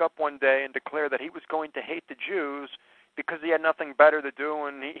merely wake up one day and declare that he was going to hate the Jews because he had nothing better to do,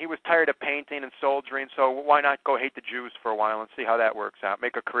 and he was tired of painting and soldiering, so why not go hate the Jews for a while and see how that works out,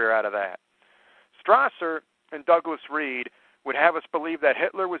 make a career out of that. Strasser and Douglas Reed would have us believe that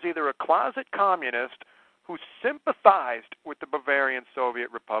Hitler was either a closet communist who sympathized with the Bavarian Soviet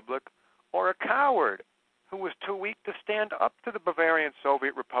Republic, or a coward who was too weak to stand up to the Bavarian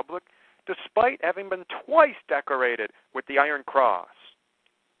Soviet Republic, despite having been twice decorated with the Iron Cross.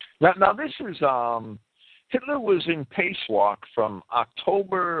 Now this is Hitler was in Pacewalk from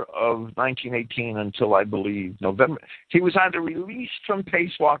October of 1918 until, I believe, November. He was either released from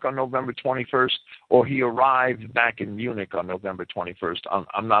Pacewalk on November 21st, or he arrived back in Munich on November 21st.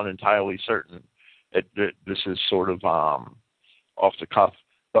 I'm not entirely certain. This is sort of off the cuff.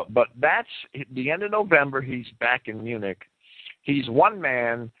 But that's the end of November. He's back in Munich. He's one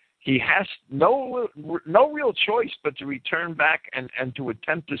man. He has no real choice but to return back and to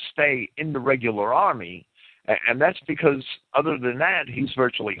attempt to stay in the regular army. And that's because, other than that, he's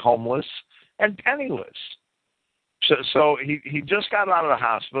virtually homeless and penniless. So he just got out of the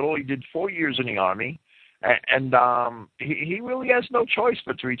hospital. He did 4 years in the army, and he really has no choice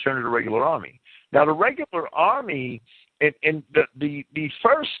but to return to the regular army. Now, the regular army, in the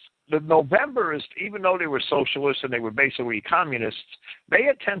first, the Novemberists, even though they were socialists and they were basically communists, they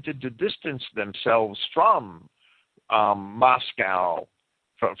attempted to distance themselves from Moscow,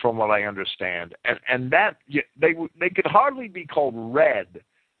 from what I understand, and that they could hardly be called red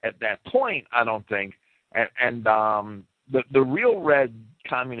at that point, I don't think, and the real red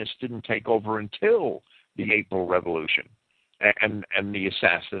communists didn't take over until the April Revolution and the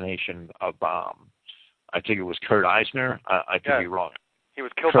assassination of I think it was Kurt Eisner. I could be wrong. He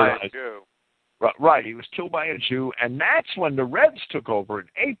was killed by a Jew. Right, he was killed by a Jew, and that's when the Reds took over in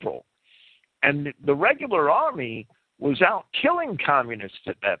April, and the regular army was out killing communists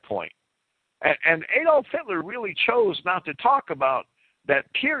at that point. And Adolf Hitler really chose not to talk about that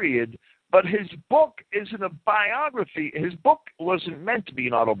period, but his book isn't a biography. His book wasn't meant to be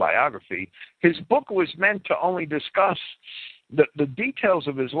an autobiography. His book was meant to only discuss the details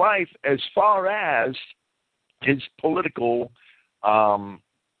of his life as far as his political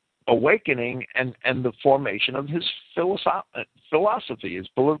awakening and the formation of his philosophy, his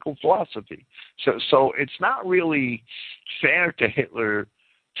political philosophy. So it's not really fair to Hitler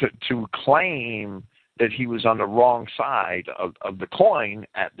to claim that he was on the wrong side of the coin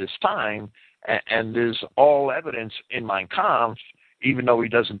at this time, and there's all evidence in Mein Kampf, even though he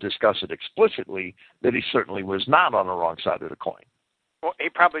doesn't discuss it explicitly, that he certainly was not on the wrong side of the coin. Well, he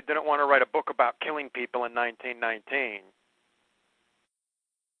probably didn't want to write a book about killing people in 1919.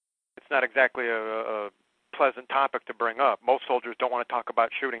 It's not exactly a pleasant topic to bring up. Most soldiers don't want to talk about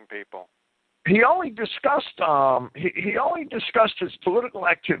shooting people. He only discussed he only discussed his political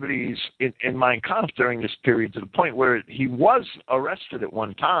activities in Mein Kampf during this period, to the point where he was arrested at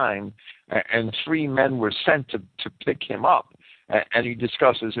one time, and 3 men were sent to pick him up. And he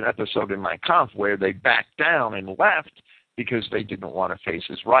discusses an episode in Mein Kampf where they backed down and left because they didn't want to face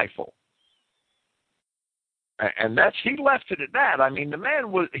his rifle. And he left it at that. I mean, the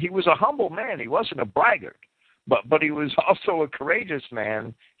man was a humble man. He wasn't a braggart. But he was also a courageous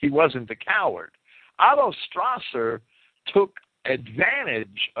man. He wasn't a coward. Otto Strasser took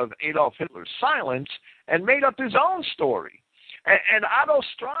advantage of Adolf Hitler's silence and made up his own story. And Otto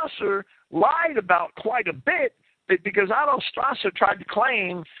Strasser lied about quite a bit, because Otto Strasser tried to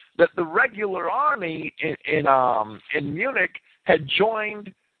claim that the regular army in Munich had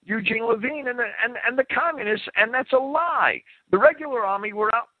joined Eugene Levine and the communists, and that's a lie. The regular army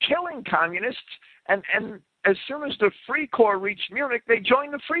were out killing communists, and as soon as the Free Corps reached Munich, they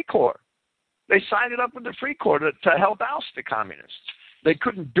joined the Free Corps. They signed it up with the Free Corps to help oust the communists. They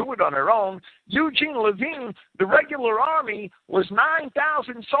couldn't do it on their own. Eugene Levine, the regular army, was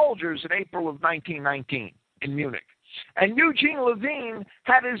 9,000 soldiers in April of 1919 in Munich. And Eugene Levine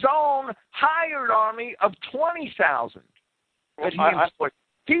had his own hired army of 20,000 that he employed.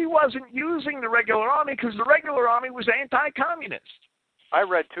 He wasn't using the regular army because the regular army was anti-communist. I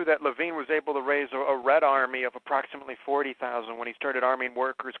read, too, that Levine was able to raise a Red Army of approximately 40,000 when he started arming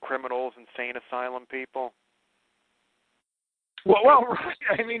workers, criminals, insane asylum people. Well, right.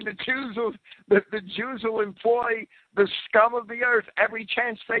 I mean, the Jews will employ the scum of the earth every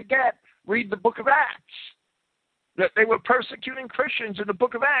chance they get. Read the Book of Acts. That they were persecuting Christians in the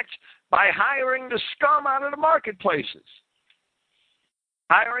Book of Acts by hiring the scum out of the marketplaces.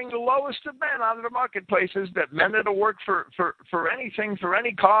 Hiring the lowest of men out of the marketplaces, that men that'll work for anything, for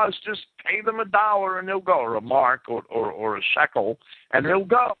any cause, just pay them $1 and they'll go, or a mark or a shekel, and they'll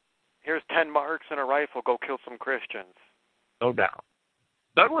go. Here's 10 marks and a rifle, go kill some Christians. No doubt.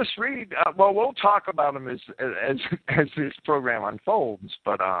 Douglas Reed, well, we'll talk about him as this program unfolds,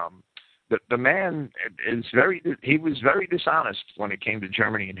 but the man he was very dishonest when it came to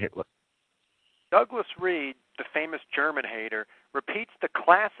Germany and Hitler. Douglas Reed, the famous German hater, repeats the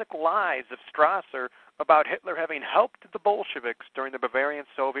classic lies of Strasser about Hitler having helped the Bolsheviks during the Bavarian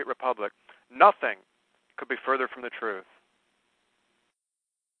Soviet Republic. Nothing could be further from the truth.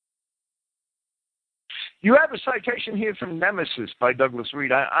 You have a citation here from Nemesis by Douglas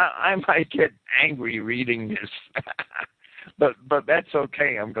Reed. I might get angry reading this, but that's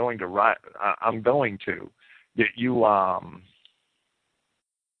okay. I'm going to write.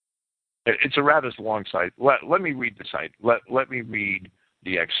 It's a rather long site. Let me read the site. Let me read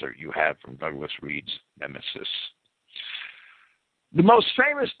the excerpt you have from Douglas Reed's Nemesis. The most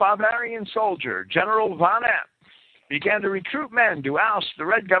famous Bavarian soldier, General von Epp, began to recruit men to oust the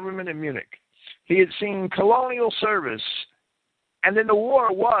Red government in Munich. He had seen colonial service, and in the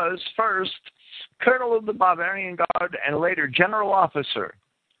war was, first, colonel of the Bavarian Guard and later general officer,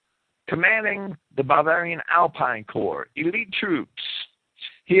 commanding the Bavarian Alpine Corps, elite troops.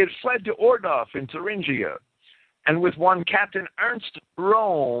 He had fled to Ordorf in Thuringia, and with one Captain Ernst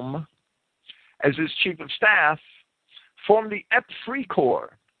Röhm as his chief of staff, formed the Epp Free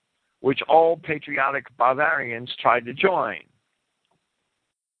Corps, which all patriotic Bavarians tried to join.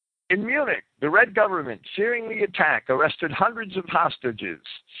 In Munich, the Red government, fearing the attack, arrested hundreds of hostages,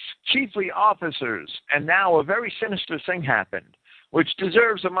 chiefly officers, and now a very sinister thing happened, which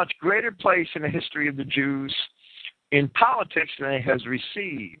deserves a much greater place in the history of the Jews in politics than it has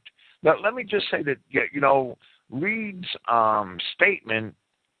received. Now, let me just say that, Reed's statement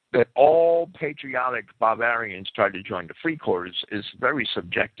that all patriotic Bavarians tried to join the Free Corps is very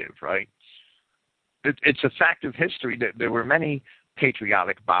subjective, right? It's a fact of history that there were many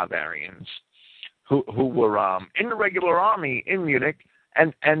patriotic Bavarians who were in the regular army in Munich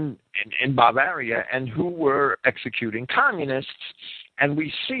and in Bavaria, and who were executing communists. And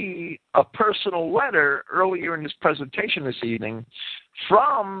we see a personal letter earlier in this presentation this evening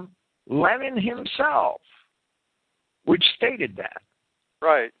from Lenin himself, which stated that.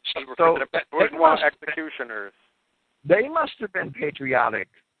 Right. So executioners. They must have been patriotic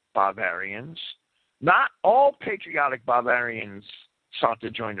Bavarians. Not all patriotic Bavarians sought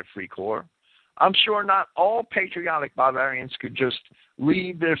to join the Free Corps. I'm sure not all patriotic Bavarians could just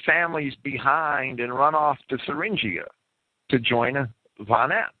leave their families behind and run off to Thuringia to join von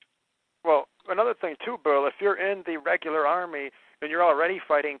Epp. Well, another thing too, Bill, if you're in the regular army and you're already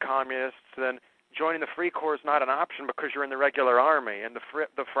fighting communists, then joining the Free Corps is not an option because you're in the regular army. And the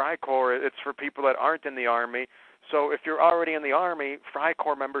Free Corps, it's for people that aren't in the army. So if you're already in the army, Free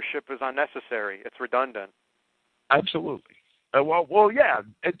Corps membership is unnecessary. It's redundant. Absolutely. Well, yeah.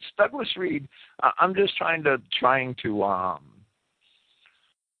 It's Douglas Reed. I'm just trying to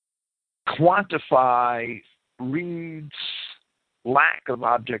quantify Reed's lack of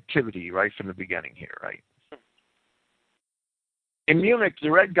objectivity right from the beginning here, right? In Munich, the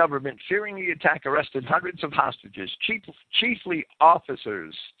Red government, fearing the attack, arrested hundreds of hostages, chiefly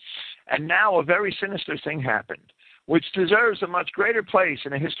officers. And now a very sinister thing happened, which deserves a much greater place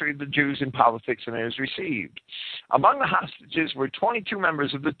in the history of the Jews in politics than it has received. Among the hostages were 22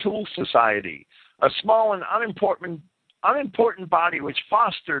 members of the Tool Society, a small and unimportant body which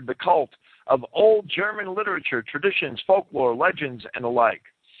fostered the cult of old German literature, traditions, folklore, legends, and the like.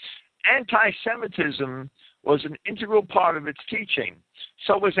 Anti-Semitism was an integral part of its teaching.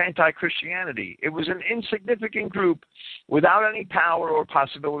 So was anti-Christianity. It was an insignificant group without any power or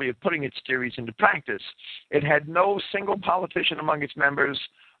possibility of putting its theories into practice. It had no single politician among its members,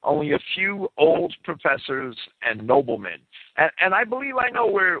 only a few old professors and noblemen. And I believe I know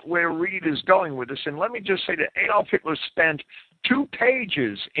where Reed is going with this. And let me just say that Adolf Hitler spent 2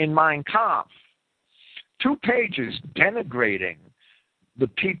 pages in Mein Kampf, 2 pages denigrating the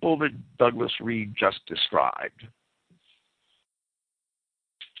people that Douglas Reed just described.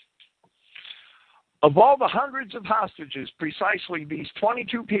 Of all the hundreds of hostages, precisely these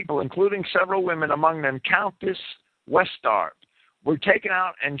 22 people, including several women, among them Countess Westarp, were taken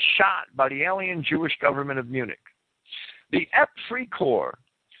out and shot by the alien Jewish government of Munich. The Freikorps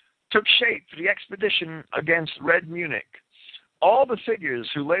took shape for the expedition against Red Munich. All the figures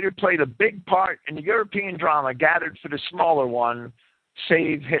who later played a big part in the European drama gathered for the smaller one,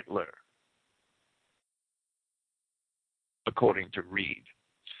 save Hitler, according to Reed.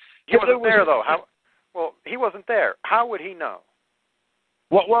 He wasn't there, though. Well, he wasn't there. How would he know?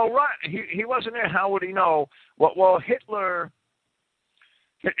 Well, right. He wasn't there. How would he know? Well, Hitler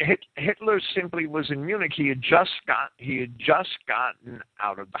simply was in Munich. He had just gotten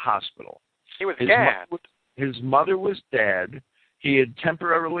out of the hospital. He was gagged. His mother was dead. He had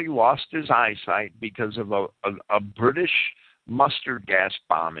temporarily lost his eyesight because of a British mustard gas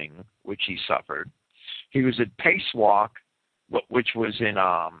bombing, which he suffered. He was at Pacewalk, which was in,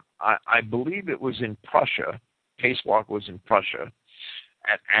 I believe it was in Prussia. Pacewalk was in Prussia.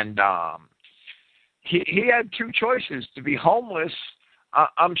 And he had 2 choices: to be homeless.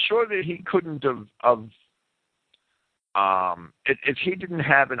 I'm sure that he couldn't have if he didn't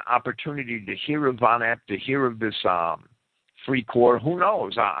have an opportunity to hear of Von Epp, to hear of this Freikorps. Who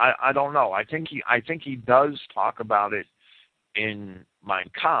knows? I don't know. I think he does talk about it in Mein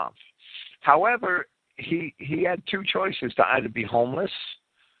Kampf. However, he had 2 choices: to either be homeless,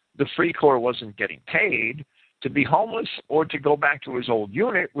 the Freikorps wasn't getting paid, to be homeless, or to go back to his old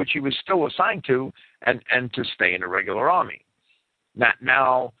unit, which he was still assigned to, and to stay in the regular army.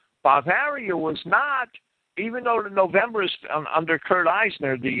 Now, Bavaria was not, even though the Novembrists under Kurt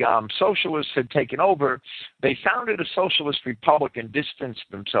Eisner, the socialists had taken over, they founded a socialist republic and distanced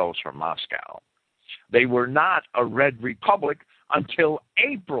themselves from Moscow. They were not a Red Republic until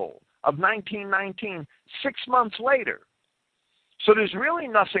April of 1919, 6 months later. So there's really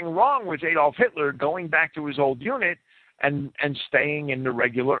nothing wrong with Adolf Hitler going back to his old unit and staying in the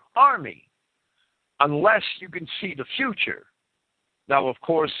regular army, unless you can see the future. Now, of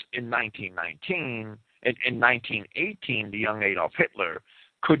course, in 1918, the young Adolf Hitler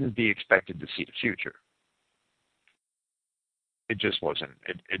couldn't be expected to see the future. It just wasn't.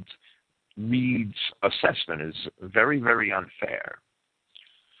 Reed's assessment is very, very unfair.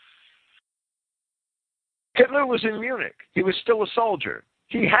 Hitler was in Munich. He was still a soldier.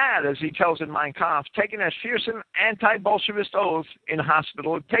 He had, as he tells in Mein Kampf, taken a fearsome anti-Bolshevist oath in a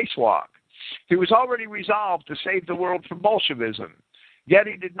hospital at Pacewalk. He was already resolved to save the world from Bolshevism. Yet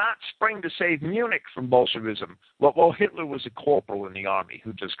he did not spring to save Munich from Bolshevism. Well, Hitler was a corporal in the army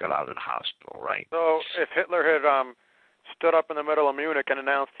who just got out of the hospital, right? So if Hitler had stood up in the middle of Munich and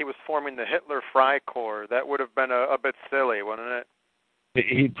announced he was forming the Hitler Freikorps, that would have been a bit silly, wouldn't it?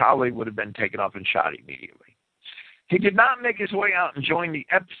 He probably would have been taken off and shot immediately. He did not make his way out and join the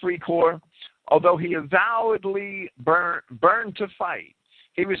Freikorps, although he avowedly burned to fight.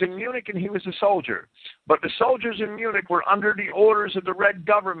 He was in Munich and he was a soldier. But the soldiers in Munich were under the orders of the Red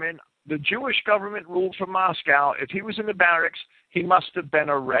government. The Jewish government ruled from Moscow. If he was in the barracks, he must have been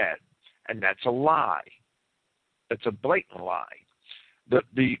a Red. And that's a lie. That's a blatant lie.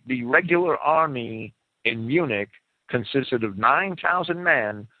 The regular army in Munich consisted of 9,000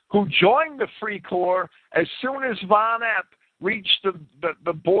 men who joined the Freikorps as soon as Von Epp reached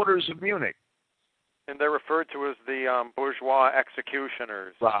the borders of Munich. And they're referred to as the bourgeois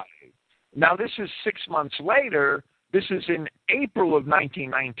executioners. Right. Now, this is 6 months later. This is in April of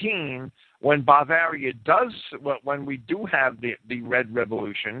 1919 when Bavaria does, when we do have the Red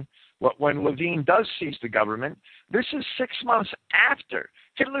Revolution, when Levine does seize the government. This is 6 months after.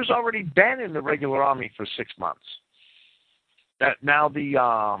 Hitler's already been in the regular army for 6 months. Now the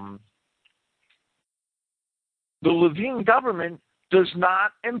Levine government does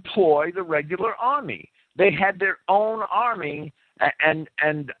not employ the regular army. They had their own army, and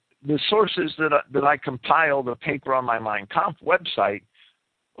the sources that I compiled, a paper on my Mein Kampf website,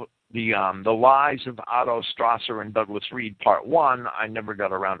 the Lies of Otto Strasser and Douglas Reed, Part 1. I never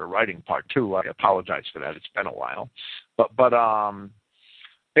got around to writing Part 2. I apologize for that. It's been a while. But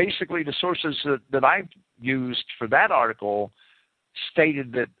basically the sources that I used for that article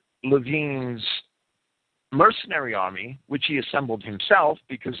stated that Levine's mercenary army, which he assembled himself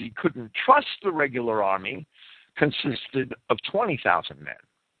because he couldn't trust the regular army, consisted of 20,000 men,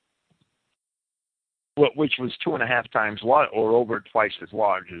 which was 2.5 times large, or over twice as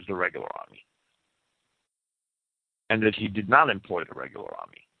large as the regular army, and that he did not employ the regular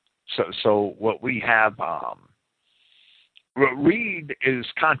army. So what we have, Reed is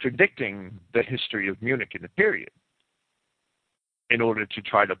contradicting the history of Munich in the period in order to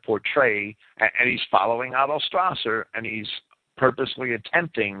try to portray, and he's following Otto Strasser, and he's purposely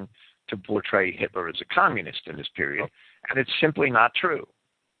attempting to portray Hitler as a communist in this period, and it's simply not true.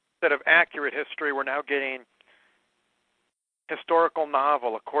 Instead of accurate history, we're now getting historical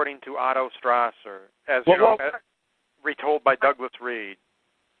novel according to Otto Strasser, as retold by Douglas Reed.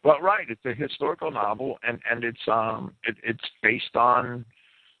 Well, right, it's a historical novel, and it's based on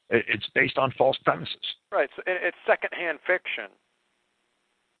false premises. Right, so it's secondhand fiction.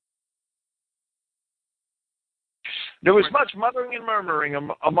 There was much muttering and murmuring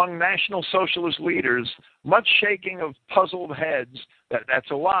among National Socialist leaders, much shaking of puzzled heads.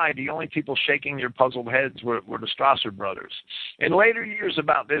 That's a lie. The only people shaking their puzzled heads were the Strasser brothers. In later years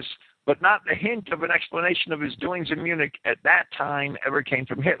about this, but not the hint of an explanation of his doings in Munich at that time ever came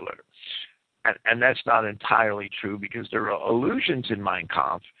from Hitler. And that's not entirely true, because there are allusions in Mein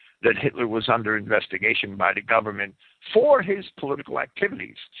Kampf that Hitler was under investigation by the government for his political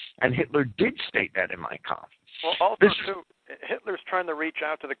activities. And Hitler did state that in Mein Kampf. Well, also, too, Hitler's trying to reach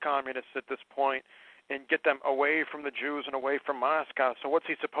out to the communists at this point and get them away from the Jews and away from Moscow. So what's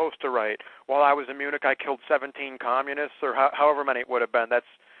he supposed to write? While I was in Munich, I killed 17 communists, or however many it would have been. That's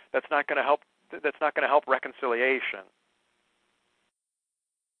not going to help. That's not going to help reconciliation.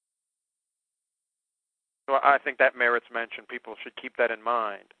 So I think that merits mention. People should keep that in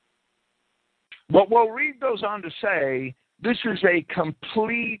mind. Well, Reed goes on to say, this is a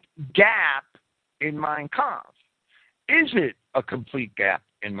complete gap in Mein Kampf. Is it a complete gap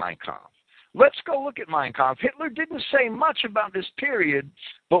in Mein Kampf? Let's go look at Mein Kampf. Hitler didn't say much about this period,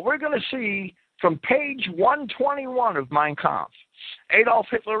 but we're going to see from page 121 of Mein Kampf. Adolf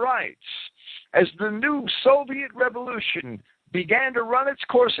Hitler writes, as the new Soviet revolution began to run its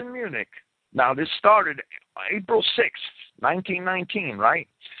course in Munich, now this started April 6th, 1919, right?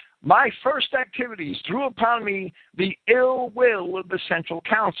 My first activities drew upon me the ill will of the Central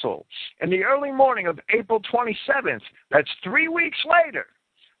Council. In the early morning of April 27th, that's 3 weeks later,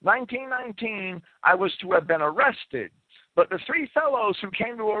 1919, I was to have been arrested. But the three fellows who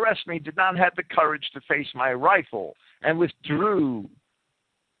came to arrest me did not have the courage to face my rifle and withdrew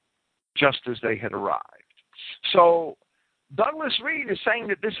just as they had arrived. So Douglas Reed is saying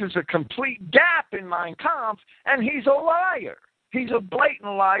that this is a complete gap in Mein Kampf, and he's a liar. He's a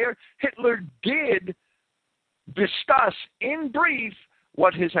blatant liar. Hitler did discuss in brief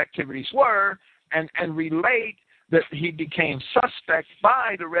what his activities were and relate that he became suspect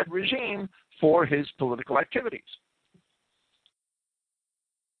by the Red regime for his political activities.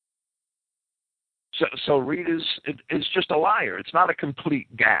 So Reed is just a liar. It's not a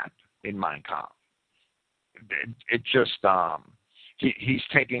complete gap in Mein Kampf. It just he's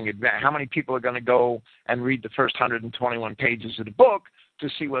taking advantage. How many people are going to go and read the first 121 pages of the book to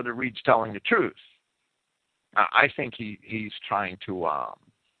see whether Reed's telling the truth? I think he's trying to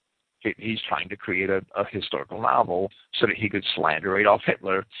create a historical novel so that he could slander Adolf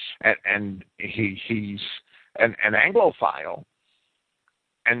Hitler, and he's an Anglophile,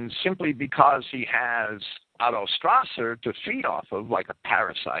 and simply because he has Otto Strasser to feed off of like a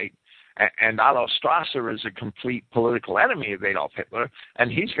parasite. And Otto Strasser is a complete political enemy of Adolf Hitler,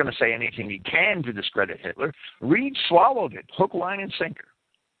 and he's going to say anything he can to discredit Hitler. Reed swallowed it, hook, line, and sinker.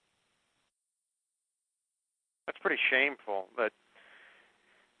 That's pretty shameful that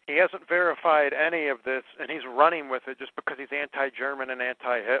he hasn't verified any of this, and he's running with it just because he's anti-German and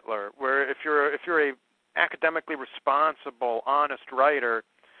anti-Hitler. Where if you're a academically responsible, honest writer,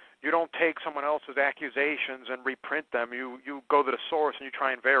 You don't take someone else's accusations and reprint them. You go to the source and you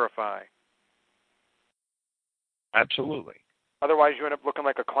try and verify. Absolutely. Otherwise, you end up looking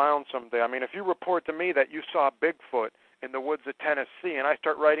like a clown someday. I mean, if you report to me that you saw Bigfoot in the woods of Tennessee and I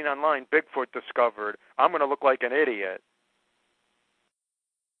start writing online, Bigfoot discovered, I'm going to look like an idiot.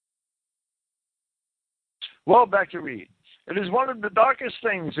 Well, Dr. Reed, it is one of the darkest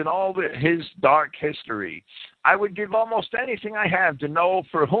things in all his dark history. I would give almost anything I have to know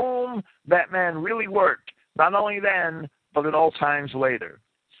for whom that man really worked, not only then, but at all times later.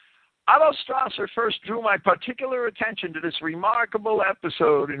 Otto Strasser first drew my particular attention to this remarkable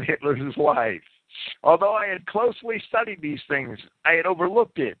episode in Hitler's life. Although I had closely studied these things, I had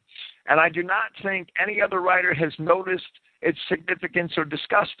overlooked it, and I do not think any other writer has noticed its significance or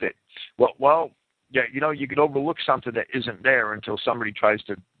discussed it. Well, yeah, you know, you could overlook something that isn't there until somebody tries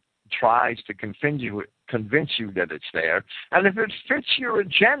to convince you that it's there. And if it fits your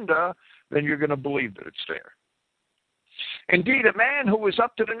agenda, then you're going to believe that it's there. Indeed, a man who was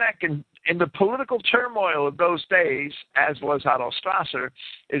up to the neck in the political turmoil of those days, as was Otto Strasser,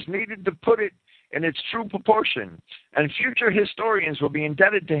 is needed to put it in its true proportion, and future historians will be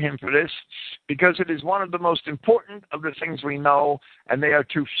indebted to him for this because it is one of the most important of the things we know, and they are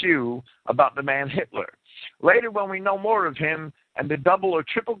too few, about the man Hitler. Later, when we know more of him and the double or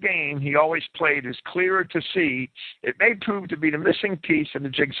triple game he always played is clearer to see, it may prove to be the missing piece in the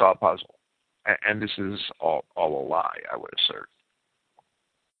jigsaw puzzle. And this is all a lie, I would assert.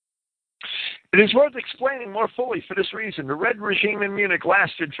 It is worth explaining more fully for this reason. The Red regime in Munich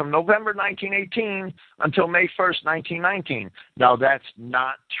lasted from November 1918 until May 1st, 1919. Now, that's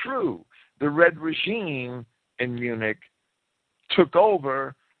not true. The Red regime in Munich took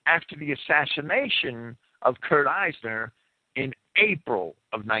over after the assassination of Kurt Eisner in April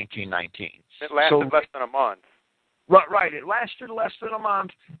of 1919. It lasted less than a month. Right. It lasted less than a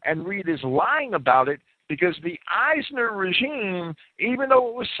month, and Reed is lying about it because the Eisner regime, even though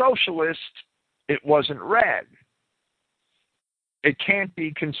it was socialist, it wasn't red. It can't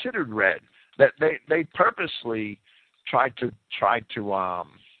be considered red. That they purposely tried to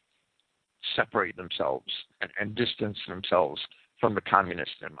separate themselves and distance themselves from the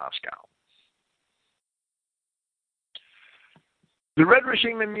communists in Moscow. The Red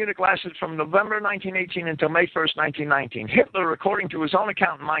regime in Munich lasted from November 1918 until May 1st, 1919. Hitler, according to his own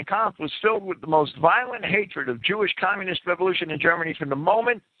account in Mein Kampf, was filled with the most violent hatred of Jewish communist revolution in Germany from the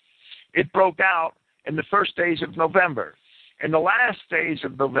moment it broke out in the first days of November. In the last days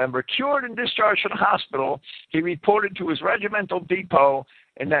of November, cured and discharged from the hospital, he reported to his regimental depot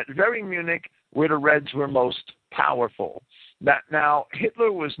in that very Munich where the Reds were most powerful. Now,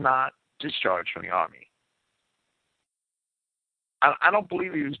 Hitler was not discharged from the army. I don't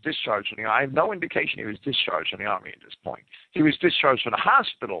believe he was discharged from the army. I have no indication he was discharged from the army at this point. He was discharged from the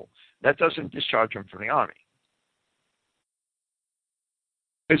hospital. That doesn't discharge him from the army.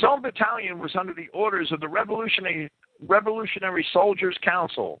 His own battalion was under the orders of the Revolutionary Soldiers'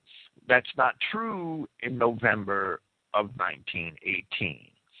 Council. That's not true in November of 1918.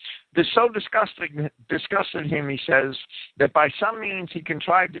 This so disgusted him, he says, that by some means he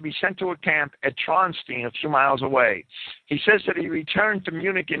contrived to be sent to a camp at Traunstein, a few miles away. He says that he returned to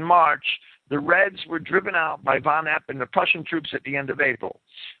Munich in March. The Reds were driven out by von Epp and the Prussian troops at the end of April.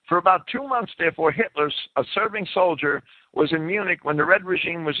 For about 2 months, therefore, Hitler, a serving soldier, was in Munich when the Red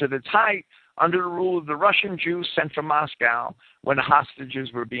regime was at its height under the rule of the Russian Jews sent from Moscow when the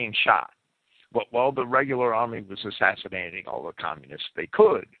hostages were being shot. But while the regular army was assassinating all the communists they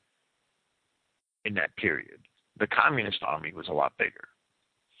could in that period, the communist army was a lot bigger.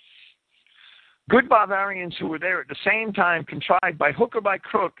 Good Bavarians who were there at the same time contrived by hook or by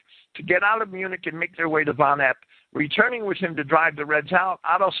crook to get out of Munich and make their way to von Epp. Returning with him to drive the Reds out,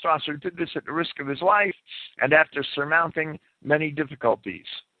 Otto Strasser did this at the risk of his life and after surmounting many difficulties.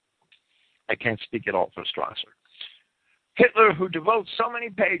 I can't speak at all for Strasser. Hitler, who devotes so many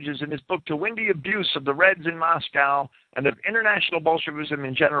pages in his book to windy abuse of the Reds in Moscow and of international Bolshevism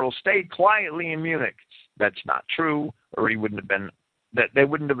in general, stayed quietly in Munich. That's not true, or he wouldn't have been. That they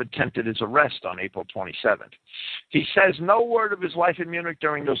wouldn't have attempted his arrest on April 27th. He says no word of his life in Munich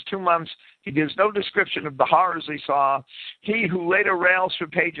during those 2 months. He gives no description of the horrors he saw. He who later rails for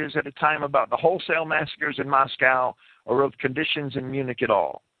pages at a time about the wholesale massacres in Moscow or of conditions in Munich at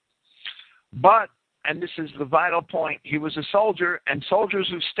all. But, and this is the vital point, he was a soldier, and soldiers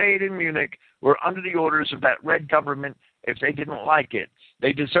who stayed in Munich were under the orders of that Red government if they didn't like it.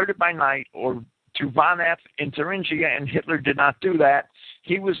 They deserted by night or to von Epp in Thuringia, and Hitler did not do that.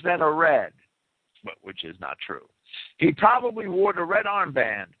 He was then a Red, which is not true. He probably wore the red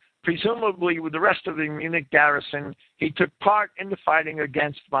armband, presumably with the rest of the Munich garrison, he took part in the fighting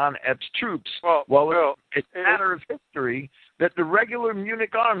against von Epp's troops. Well, it's a matter of history that the regular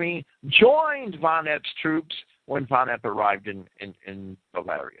Munich army joined von Epp's troops when von Epp arrived in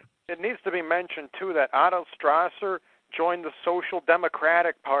Bavaria. It needs to be mentioned, too, that Otto Strasser joined the Social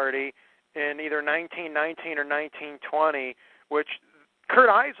Democratic Party in either 1919 or 1920, which Kurt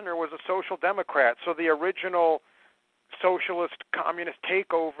Eisner was a Social Democrat, so the original socialist communist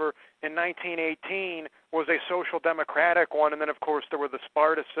takeover in 1918 was a Social Democratic one, and then, of course, there were the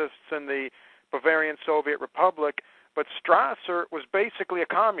Spartacists in the Bavarian Soviet Republic. But Strasser was basically a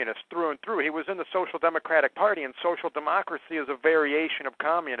communist through and through. He was in the Social Democratic Party, and social democracy is a variation of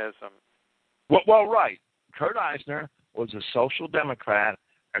communism. Well, right. Kurt Eisner was a Social Democrat,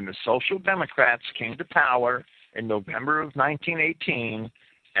 and the Social Democrats came to power in November of 1918,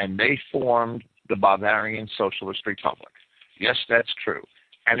 and they formed the Bavarian Socialist Republic. Yes, that's true.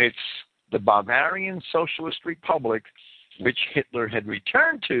 And it's the Bavarian Socialist Republic which Hitler had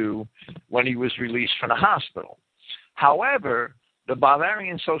returned to when he was released from the hospital. However, the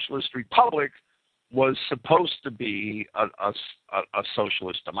Bavarian Socialist Republic was supposed to be a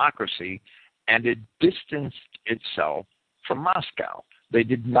socialist democracy, and it distanced itself from Moscow. They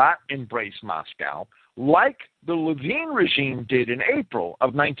did not embrace Moscow like the Levine regime did in April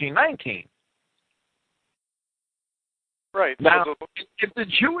of 1919. Right. Now, if the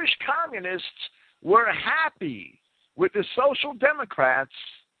Jewish communists were happy with the Social Democrats,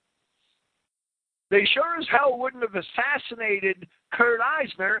 they sure as hell wouldn't have assassinated Kurt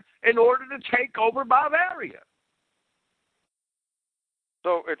Eisner in order to take over Bavaria.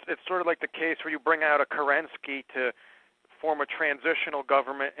 So it's sort of like the case where you bring out a Kerensky to form a transitional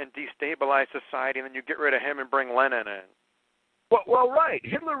government and destabilize society, and then you get rid of him and bring Lenin in. Well, right.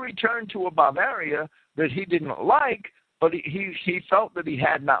 Hitler returned to a Bavaria that he didn't like, but he felt that he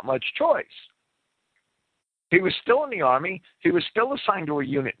had not much choice. He was still in the army. He was still assigned to a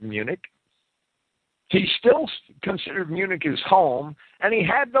unit in Munich. He still considered Munich his home, and he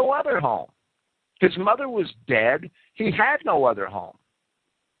had no other home. His mother was dead. He had no other home.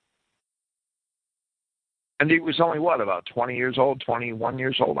 And he was only, about 20 years old, 21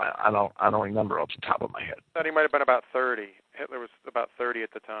 years old? I don't remember off the top of my head. I thought he might have been about 30. Hitler was about 30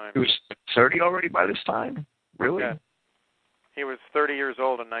 at the time. He was 30 already by this time? Really? Yeah. He was 30 years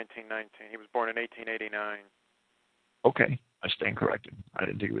old in 1919. He was born in 1889. Okay, I stand corrected. I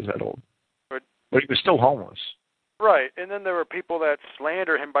didn't think he was that old. But he was still homeless. Right, and then there were people that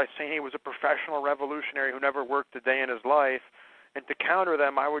slandered him by saying he was a professional revolutionary who never worked a day in his life. And to counter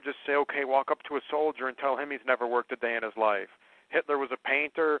them, I would just say, okay, walk up to a soldier and tell him he's never worked a day in his life. Hitler was a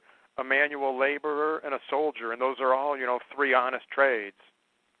painter, a manual laborer, and a soldier, and those are all, three honest trades.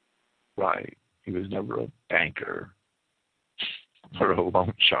 Right. He was never a banker or a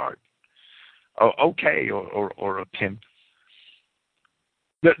loan shark. Oh, okay, or a pimp.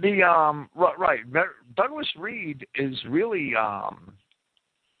 Right. Douglas Reed is really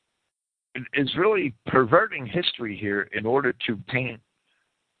perverting history here in order to paint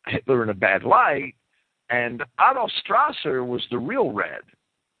Hitler in a bad light, and Otto Strasser was the real Red.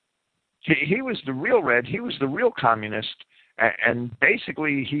 He was the real Red. He was the real communist, and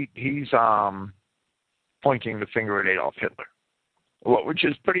basically he's pointing the finger at Adolf Hitler, which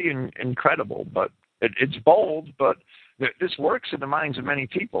is pretty incredible, but it's bold, but this works in the minds of many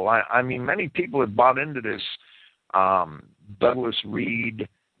people. I mean, many people have bought into this Douglas Reed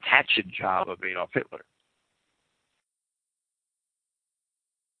hatchet job of Adolf Hitler.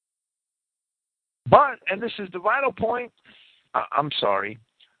 But, and this is the vital point, I'm sorry,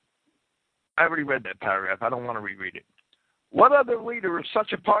 I already read that paragraph. I don't want to reread it. What other leader of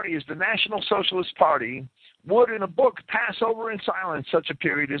such a party as the National Socialist Party would, in a book, pass over in silence such a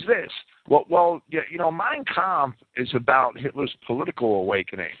period as this? Well, Mein Kampf is about Hitler's political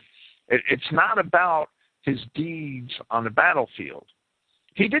awakening. It's not about his deeds on the battlefield.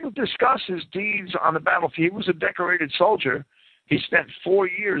 He didn't discuss his deeds on the battlefield. He was a decorated soldier. He spent 4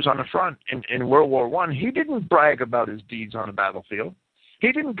 years on the front in World War I. He didn't brag about his deeds on the battlefield.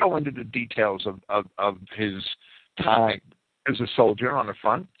 He didn't go into the details of his time as a soldier on the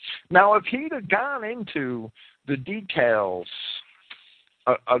front. Now, if he'd have gone into the details,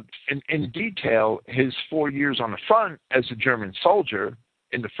 in detail, his 4 years on the front as a German soldier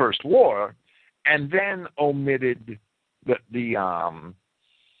in the First War, and then omitted the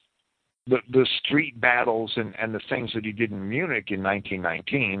street battles and the things that he did in Munich in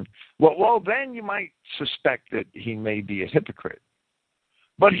 1919, well, then you might suspect that he may be a hypocrite.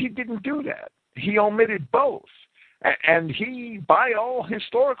 But he didn't do that. He omitted both. And he, by all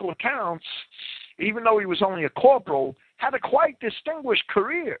historical accounts, even though he was only a corporal, had a quite distinguished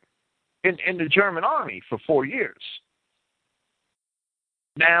career. in the German army for 4 years.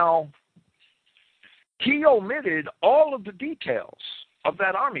 Now, he omitted all of the details of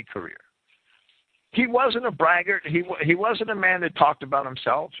that army career. He wasn't a braggart. He wasn't a man that talked about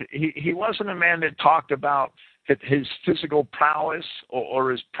himself. He wasn't a man that talked about his physical prowess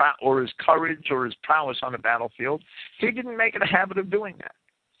or his courage or his prowess on the battlefield. He didn't make it a habit of doing that.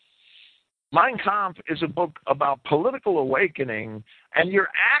 Mein Kampf is a book about political awakening, and your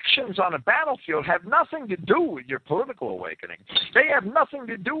actions on a battlefield have nothing to do with your political awakening. They have nothing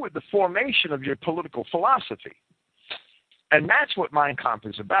to do with the formation of your political philosophy. And that's what Mein Kampf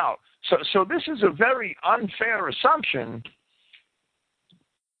is about. So this is a very unfair assumption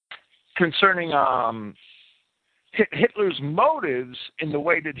concerning Hitler's motives in the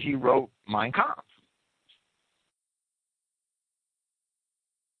way that he wrote Mein Kampf.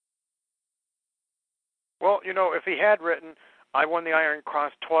 Well, if he had written, I won the Iron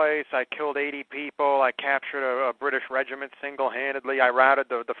Cross twice, I killed 80 people, I captured a British regiment single-handedly, I routed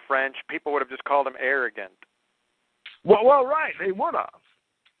the French, people would have just called him arrogant. Well, right, they would have.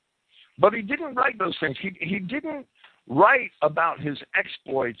 But he didn't write those things. He didn't write about his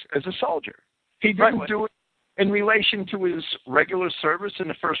exploits as a soldier. He didn't do it in relation to his regular service in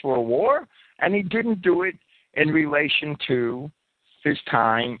the First World War, and he didn't do it in relation to his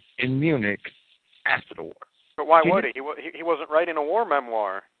time in Munich after the war. But why would he? He wasn't writing a war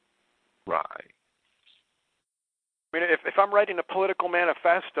memoir. Right. I mean, if I'm writing a political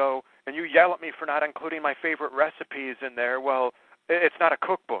manifesto and you yell at me for not including my favorite recipes in there, well, it's not a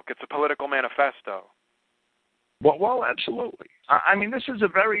cookbook. It's a political manifesto. Well, absolutely. I mean, this is a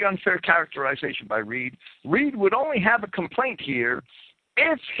very unfair characterization by Reed. Reed would only have a complaint here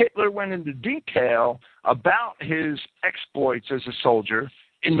if Hitler went into detail about his exploits as a soldier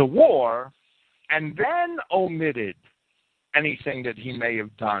in the war and then omitted anything that he may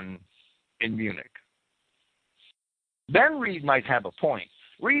have done in Munich. Then Reed might have a point.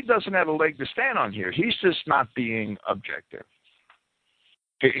 Reed doesn't have a leg to stand on here. He's just not being objective.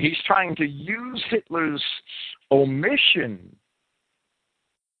 He's trying to use Hitler's omission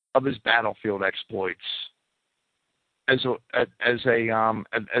of his battlefield exploits as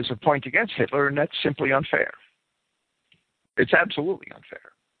a point against Hitler, and that's simply unfair. It's absolutely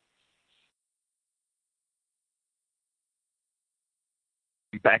unfair.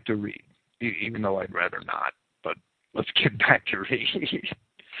 Back to Reed, even though I'd rather not, but let's get back to Reed.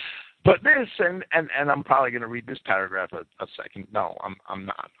 But this, and I'm probably going to read this paragraph a second. No, I'm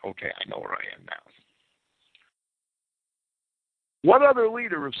not. Okay, I know where I am now. What other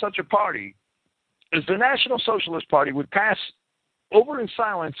leader of such a party as the National Socialist Party would pass over in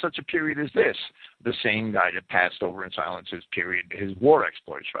silence such a period as this? The same guy that passed over in silence his war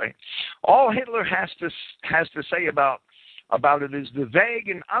exploits, right? All Hitler has to say about it is the vague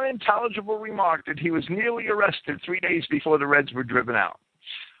and unintelligible remark that he was nearly arrested 3 days before the Reds were driven out.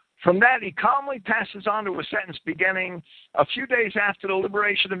 From that, he calmly passes on to a sentence beginning, a few days after the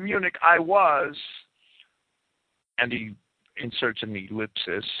liberation of Munich, I was, and he inserts an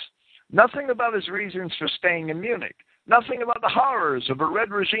ellipsis, nothing about his reasons for staying in Munich, nothing about the horrors of a Red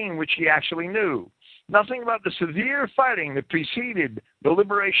regime which he actually knew, nothing about the severe fighting that preceded the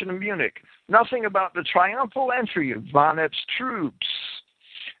liberation of Munich, nothing about the triumphal entry of von Epp's troops.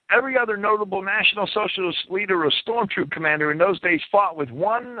 Every other notable National Socialist leader or stormtroop commander in those days fought with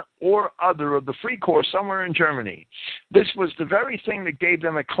one or other of the Free Corps somewhere in Germany. This was the very thing that gave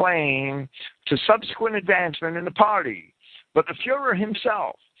them a claim to subsequent advancement in the party. But the Fuhrer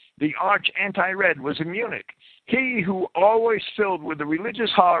himself, the arch anti-Red, was in Munich. He who was always filled with the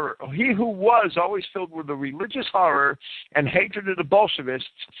religious horror and hatred of the Bolsheviks,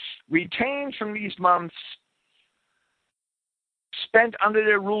 retained from these months spent under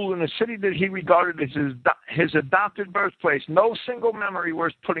their rule in a city that he regarded as his adopted birthplace, no single memory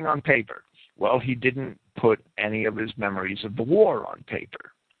worth putting on paper. Well, he didn't put any of his memories of the war on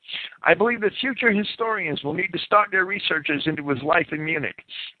paper. I believe that future historians will need to start their researches into his life in Munich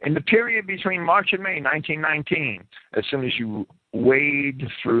in the period between March and May 1919, as soon as you wade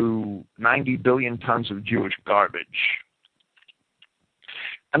through 90 billion tons of Jewish garbage.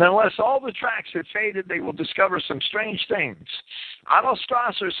 And unless all the tracks have faded, they will discover some strange things. Otto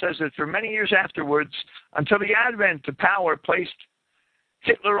Strasser says that for many years afterwards, until the advent to power placed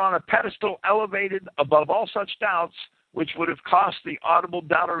Hitler on a pedestal elevated above all such doubts, which would have cost the audible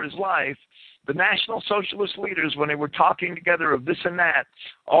doubter his life, the National Socialist leaders, when they were talking together of this and that,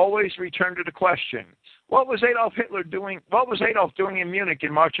 always returned to the question, what was Adolf doing in Munich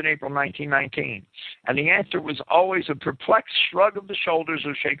in March and April 1919? And the answer was always a perplexed shrug of the shoulders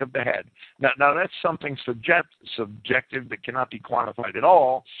or shake of the head. Now that's something subjective that cannot be quantified at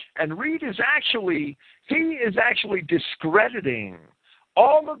all. And Reed is actually discrediting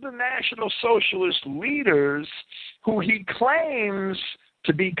all of the National Socialist leaders who he claims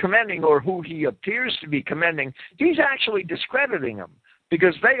to be commending, or who he appears to be commending. He's actually discrediting them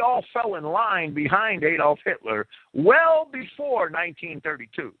because they all fell in line behind Adolf Hitler well before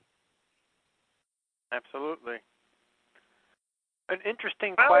 1932. Absolutely. An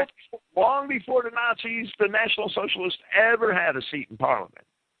interesting question. Long before the Nazis, the National Socialists ever had a seat in Parliament.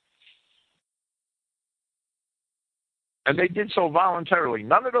 And they did so voluntarily.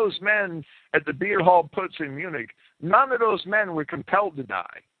 None of those men at the beer hall puts in Munich, none of those men were compelled to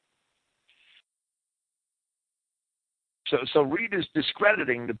die. So Reed is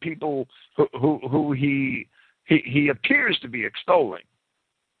discrediting the people who he appears to be extolling.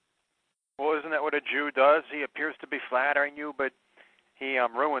 Well, isn't that what a Jew does? He appears to be flattering you, but he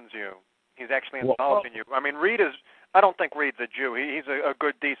ruins you. He's actually insulting you. I mean, I don't think Reed's a Jew. He's a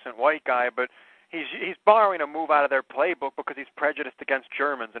good, decent white guy, but he's borrowing a move out of their playbook because he's prejudiced against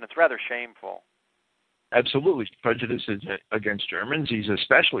Germans, and it's rather shameful. Absolutely. Prejudiced against Germans. He's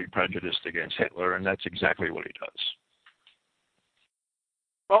especially prejudiced against Hitler, and that's exactly what he does.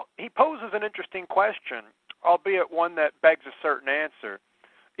 Well, he poses an interesting question, albeit one that begs a certain answer,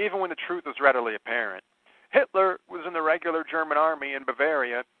 even when the truth is readily apparent. Hitler was in the regular German army in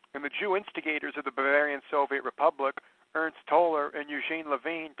Bavaria, and the Jew instigators of the Bavarian Soviet Republic, Ernst Toller and Eugene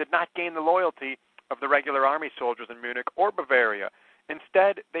Levine, did not gain the loyalty of the regular army soldiers in Munich or Bavaria.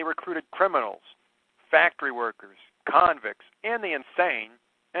 Instead, they recruited criminals, factory workers, convicts, and the insane,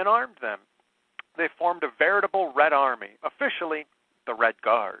 and armed them. They formed a veritable Red Army, officially the Red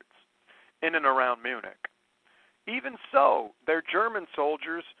Guards, in and around Munich. Even so, their German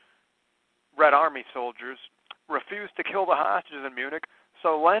soldiers, Red Army soldiers, refused to kill the hostages in Munich,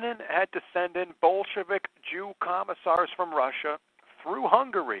 so Lenin had to send in Bolshevik Jew commissars from Russia through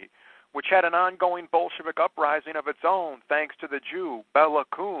Hungary, which had an ongoing Bolshevik uprising of its own thanks to the Jew, Bela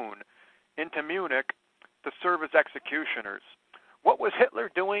Kun, into Munich to serve as executioners. What was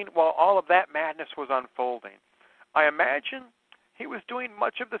Hitler doing while all of that madness was unfolding? I imagine he was doing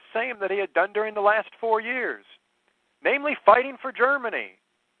much of the same that he had done during the last 4 years, namely fighting for Germany.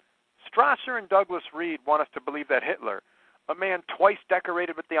 Strasser and Douglas Reed want us to believe that Hitler, a man twice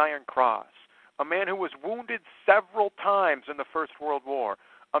decorated with the Iron Cross, a man who was wounded several times in the First World War,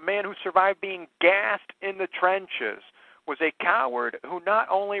 a man who survived being gassed in the trenches, was a coward who not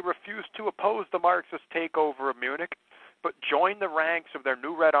only refused to oppose the Marxist takeover of Munich, but joined the ranks of their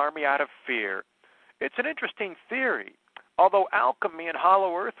new Red Army out of fear. It's an interesting theory, although alchemy and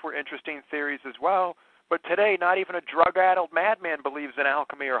Hollow Earth were interesting theories as well, but today not even a drug-addled madman believes in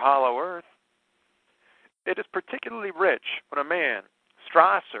alchemy or Hollow Earth. It is particularly rich when a man,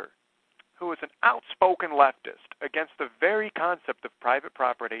 Strasser, who is an outspoken leftist against the very concept of private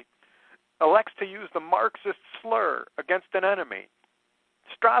property, elects to use the Marxist slur against an enemy.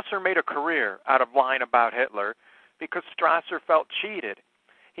 Strasser made a career out of lying about Hitler because Strasser felt cheated.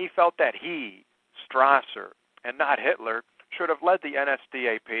 He felt that he, Strasser, and not Hitler, should have led the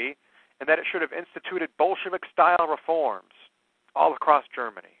NSDAP and that it should have instituted Bolshevik-style reforms all across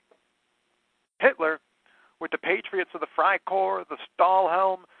Germany. Hitler, with the patriots of the Freikorps, the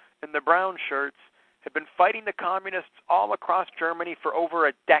Stahlhelm, and the Brown Shirts, had been fighting the communists all across Germany for over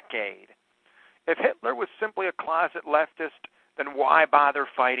a decade. If Hitler was simply a closet leftist, then why bother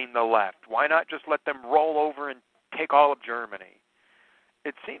fighting the left? Why not just let them roll over and take all of Germany?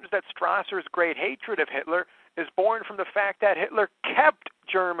 It seems that Strasser's great hatred of Hitler is born from the fact that Hitler kept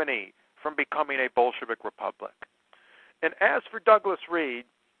Germany from becoming a Bolshevik republic. And as for Douglas Reed,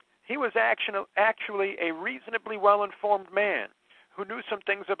 he was actually a reasonably well-informed man who knew some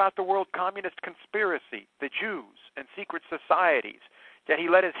things about the world communist conspiracy, the Jews, and secret societies, yet he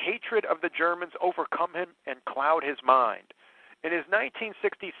let his hatred of the Germans overcome him and cloud his mind. In his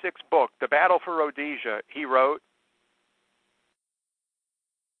 1966 book, The Battle for Rhodesia, he wrote,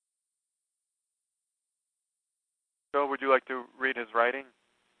 Bill, would you like to read his writing?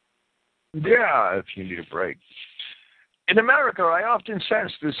 Yeah, if you need a break. In America, I often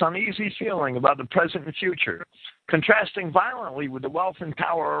sense this uneasy feeling about the present and future, contrasting violently with the wealth and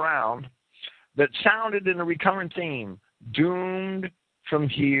power around, that sounded in a recurrent theme, doomed from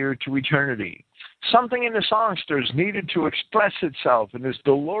here to eternity. Something in the songsters needed to express itself in this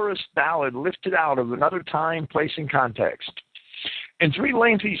dolorous ballad lifted out of another time, place, and context. In 3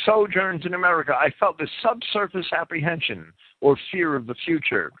 lengthy sojourns in America, I felt this subsurface apprehension or fear of the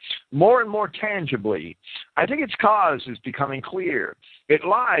future more and more tangibly. I think its cause is becoming clear. It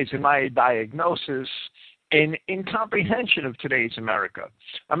lies in my diagnosis in incomprehension of today's America.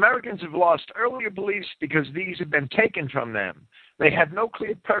 Americans have lost earlier beliefs because these have been taken from them. They have no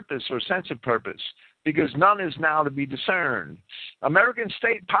clear purpose or sense of purpose because none is now to be discerned. American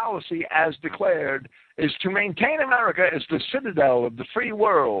state policy, as declared, is to maintain America as the citadel of the free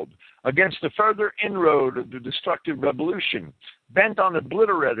world against the further inroad of the destructive revolution, bent on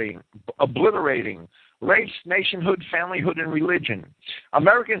obliterating race, nationhood, familyhood, and religion.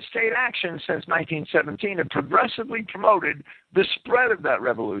 American state action since 1917 have progressively promoted the spread of that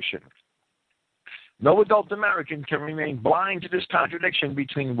revolution. No adult American can remain blind to this contradiction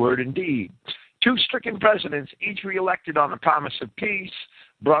between word and deed. 2 stricken presidents, each reelected on the promise of peace,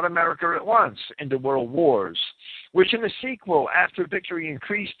 brought America at once into world wars, which in the sequel, after victory,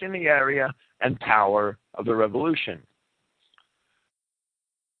 increased in the area and power of the revolution.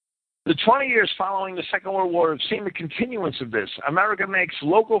 The 20 years following the Second World War have seen the continuance of this. America makes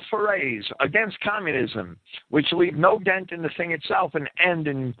local forays against communism, which leave no dent in the thing itself and end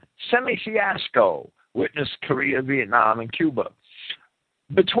in semi-fiasco, witness Korea, Vietnam, and Cuba.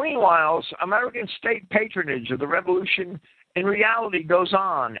 Between whiles, American state patronage of the revolution in reality goes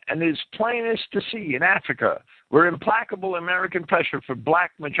on and is plainest to see in Africa, where implacable American pressure for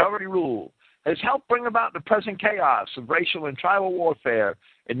black majority rule has helped bring about the present chaos of racial and tribal warfare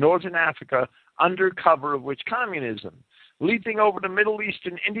in northern Africa, under cover of which communism, leaping over the Middle East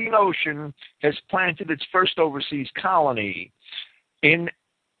and Indian Ocean, has planted its first overseas colony in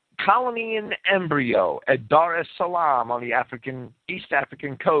embryo at Dar es Salaam on the East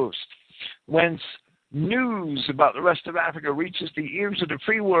African coast, whence news about the rest of Africa reaches the ears of the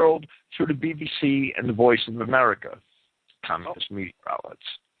free world through the BBC and the Voice of America, communist media outlets.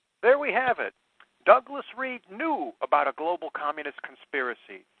 There we have it. Douglas Reed knew about a global communist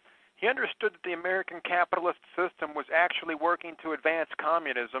conspiracy. He understood that the American capitalist system was actually working to advance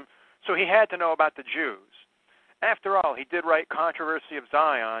communism, so he had to know about the Jews. After all, he did write Controversy of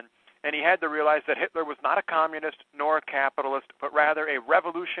Zion, and he had to realize that Hitler was not a communist nor a capitalist, but rather a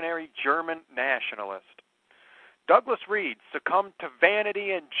revolutionary German nationalist. Douglas Reed succumbed to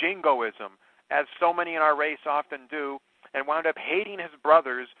vanity and jingoism, as so many in our race often do, and wound up hating his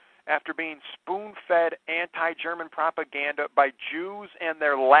brothers after being spoon-fed anti-German propaganda by Jews and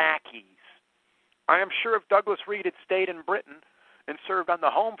their lackeys. I am sure if Douglas Reed had stayed in Britain and served on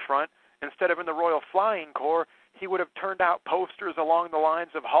the home front instead of in the Royal Flying Corps, he would have turned out posters along the lines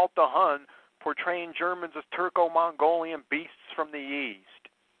of Halt the Hun, portraying Germans as Turco-Mongolian beasts from the East.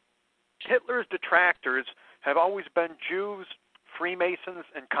 Hitler's detractors have always been Jews, Freemasons,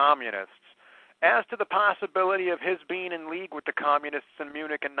 and communists. As to the possibility of his being in league with the communists in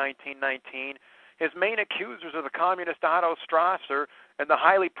Munich in 1919, his main accusers are the communist Otto Strasser and the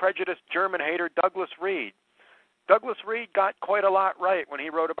highly prejudiced German hater Douglas Reed. Douglas Reed got quite a lot right when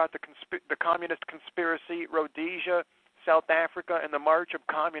he wrote about the communist conspiracy, Rhodesia, South Africa, and the march of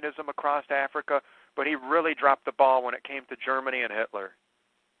communism across Africa, but he really dropped the ball when it came to Germany and Hitler.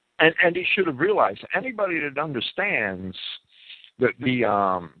 And he should have realized, anybody that understands that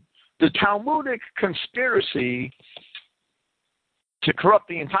the Talmudic conspiracy to corrupt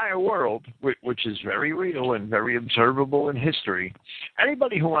the entire world, which is very real and very observable in history,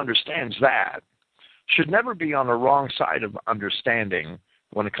 anybody who understands that should never be on the wrong side of understanding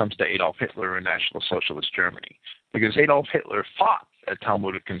when it comes to Adolf Hitler and National Socialist Germany, because Adolf Hitler fought a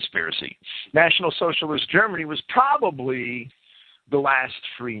Talmudic conspiracy. National Socialist Germany was probably the last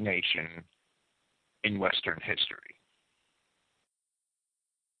free nation in Western history.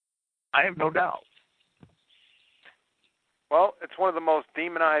 I have no doubt. Well, it's one of the most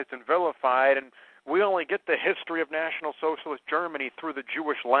demonized and vilified, and we only get the history of National Socialist Germany through the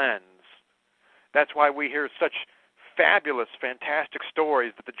Jewish lens. That's why we hear such fabulous, fantastic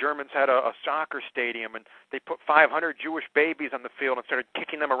stories that the Germans had a soccer stadium and they put 500 Jewish babies on the field and started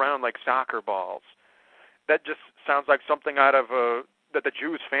kicking them around like soccer balls. That just sounds like something out of that the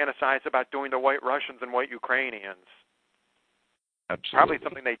Jews fantasize about doing to white Russians and white Ukrainians. Absolutely. Probably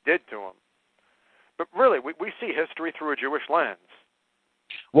something they did to them. But really, we see history through a Jewish lens.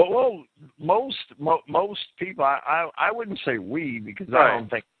 Well, most people, I wouldn't say we, because right. I don't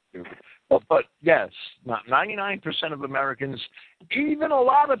think we do. But yes, 99% of Americans, even a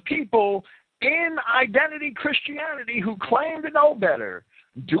lot of people in identity Christianity who claim to know better,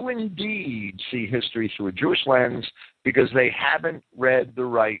 do indeed see history through a Jewish lens because they haven't read the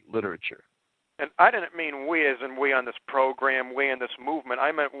right literature. And I didn't mean we as in we on this program, we in this movement.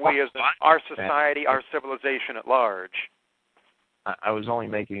 I meant we as in our society, our civilization at large. I was only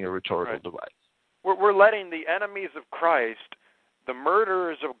making a rhetorical device. We're letting the enemies of Christ, the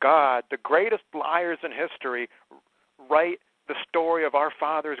murderers of God, the greatest liars in history, write the story of our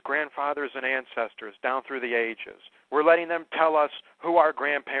fathers, grandfathers, and ancestors down through the ages. We're letting them tell us who our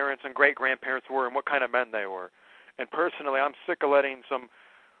grandparents and great-grandparents were and what kind of men they were. And personally, I'm sick of letting some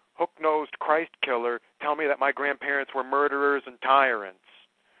hook-nosed Christ killer tell me that my grandparents were murderers and tyrants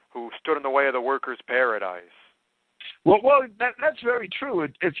who stood in the way of the workers' paradise. Well, that's very true.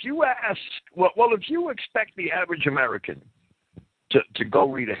 If you ask, if you expect the average American to go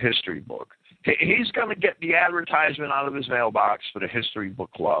read a history book, he's going to get the advertisement out of his mailbox for the History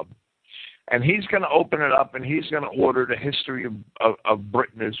Book Club, and he's going to open it up and he's going to order the history of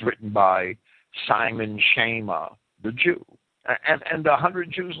Britain as written by Simon Schama, the Jew, and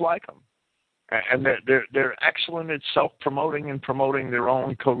 100 Jews like him. And they're excellent at self-promoting and promoting their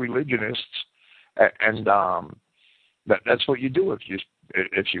own co-religionists, and that's what you do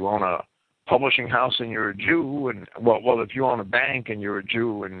if you own a publishing house and you're a Jew, and if you own a bank and you're a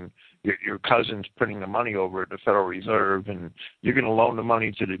Jew and your cousin's printing the money over at the Federal Reserve, and you're going to loan the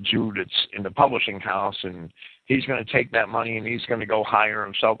money to the Jew that's in the publishing house, and he's going to take that money and he's going to go hire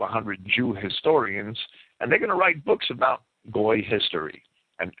himself 100 Jew historians, and they're going to write books about Goy history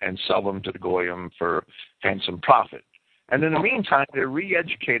and sell them to the Goyim for handsome profit. And in the meantime, they're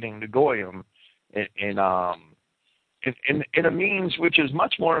re-educating the Goyim in a means which is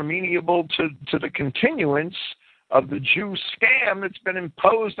much more amenable to the continuance of the Jew scam that's been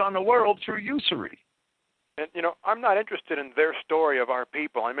imposed on the world through usury. And, I'm not interested in their story of our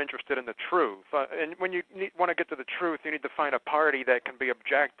people. I'm interested in the truth. And when you want to get to the truth, you need to find a party that can be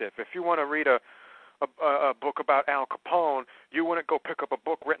objective. If you want to read a book about Al Capone, you wouldn't go pick up a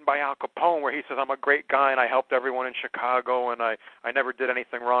book written by Al Capone where he says, I'm a great guy and I helped everyone in Chicago and I never did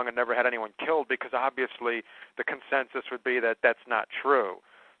anything wrong and never had anyone killed, because obviously the consensus would be that that's not true.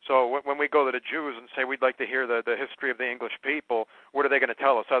 So when we go to the Jews and say we'd like to hear the history of the English people, what are they going to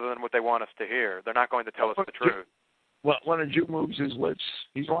tell us other than what they want us to hear? They're not going to tell us the truth. Well, when a Jew moves his lips,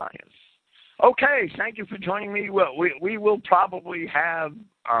 he's lying. Okay, thank you for joining me. Well, we will probably have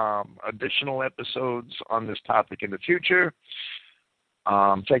additional episodes on this topic in the future.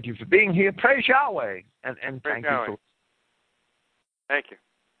 Thank you for being here. Praise Yahweh. And thank you for... Thank you.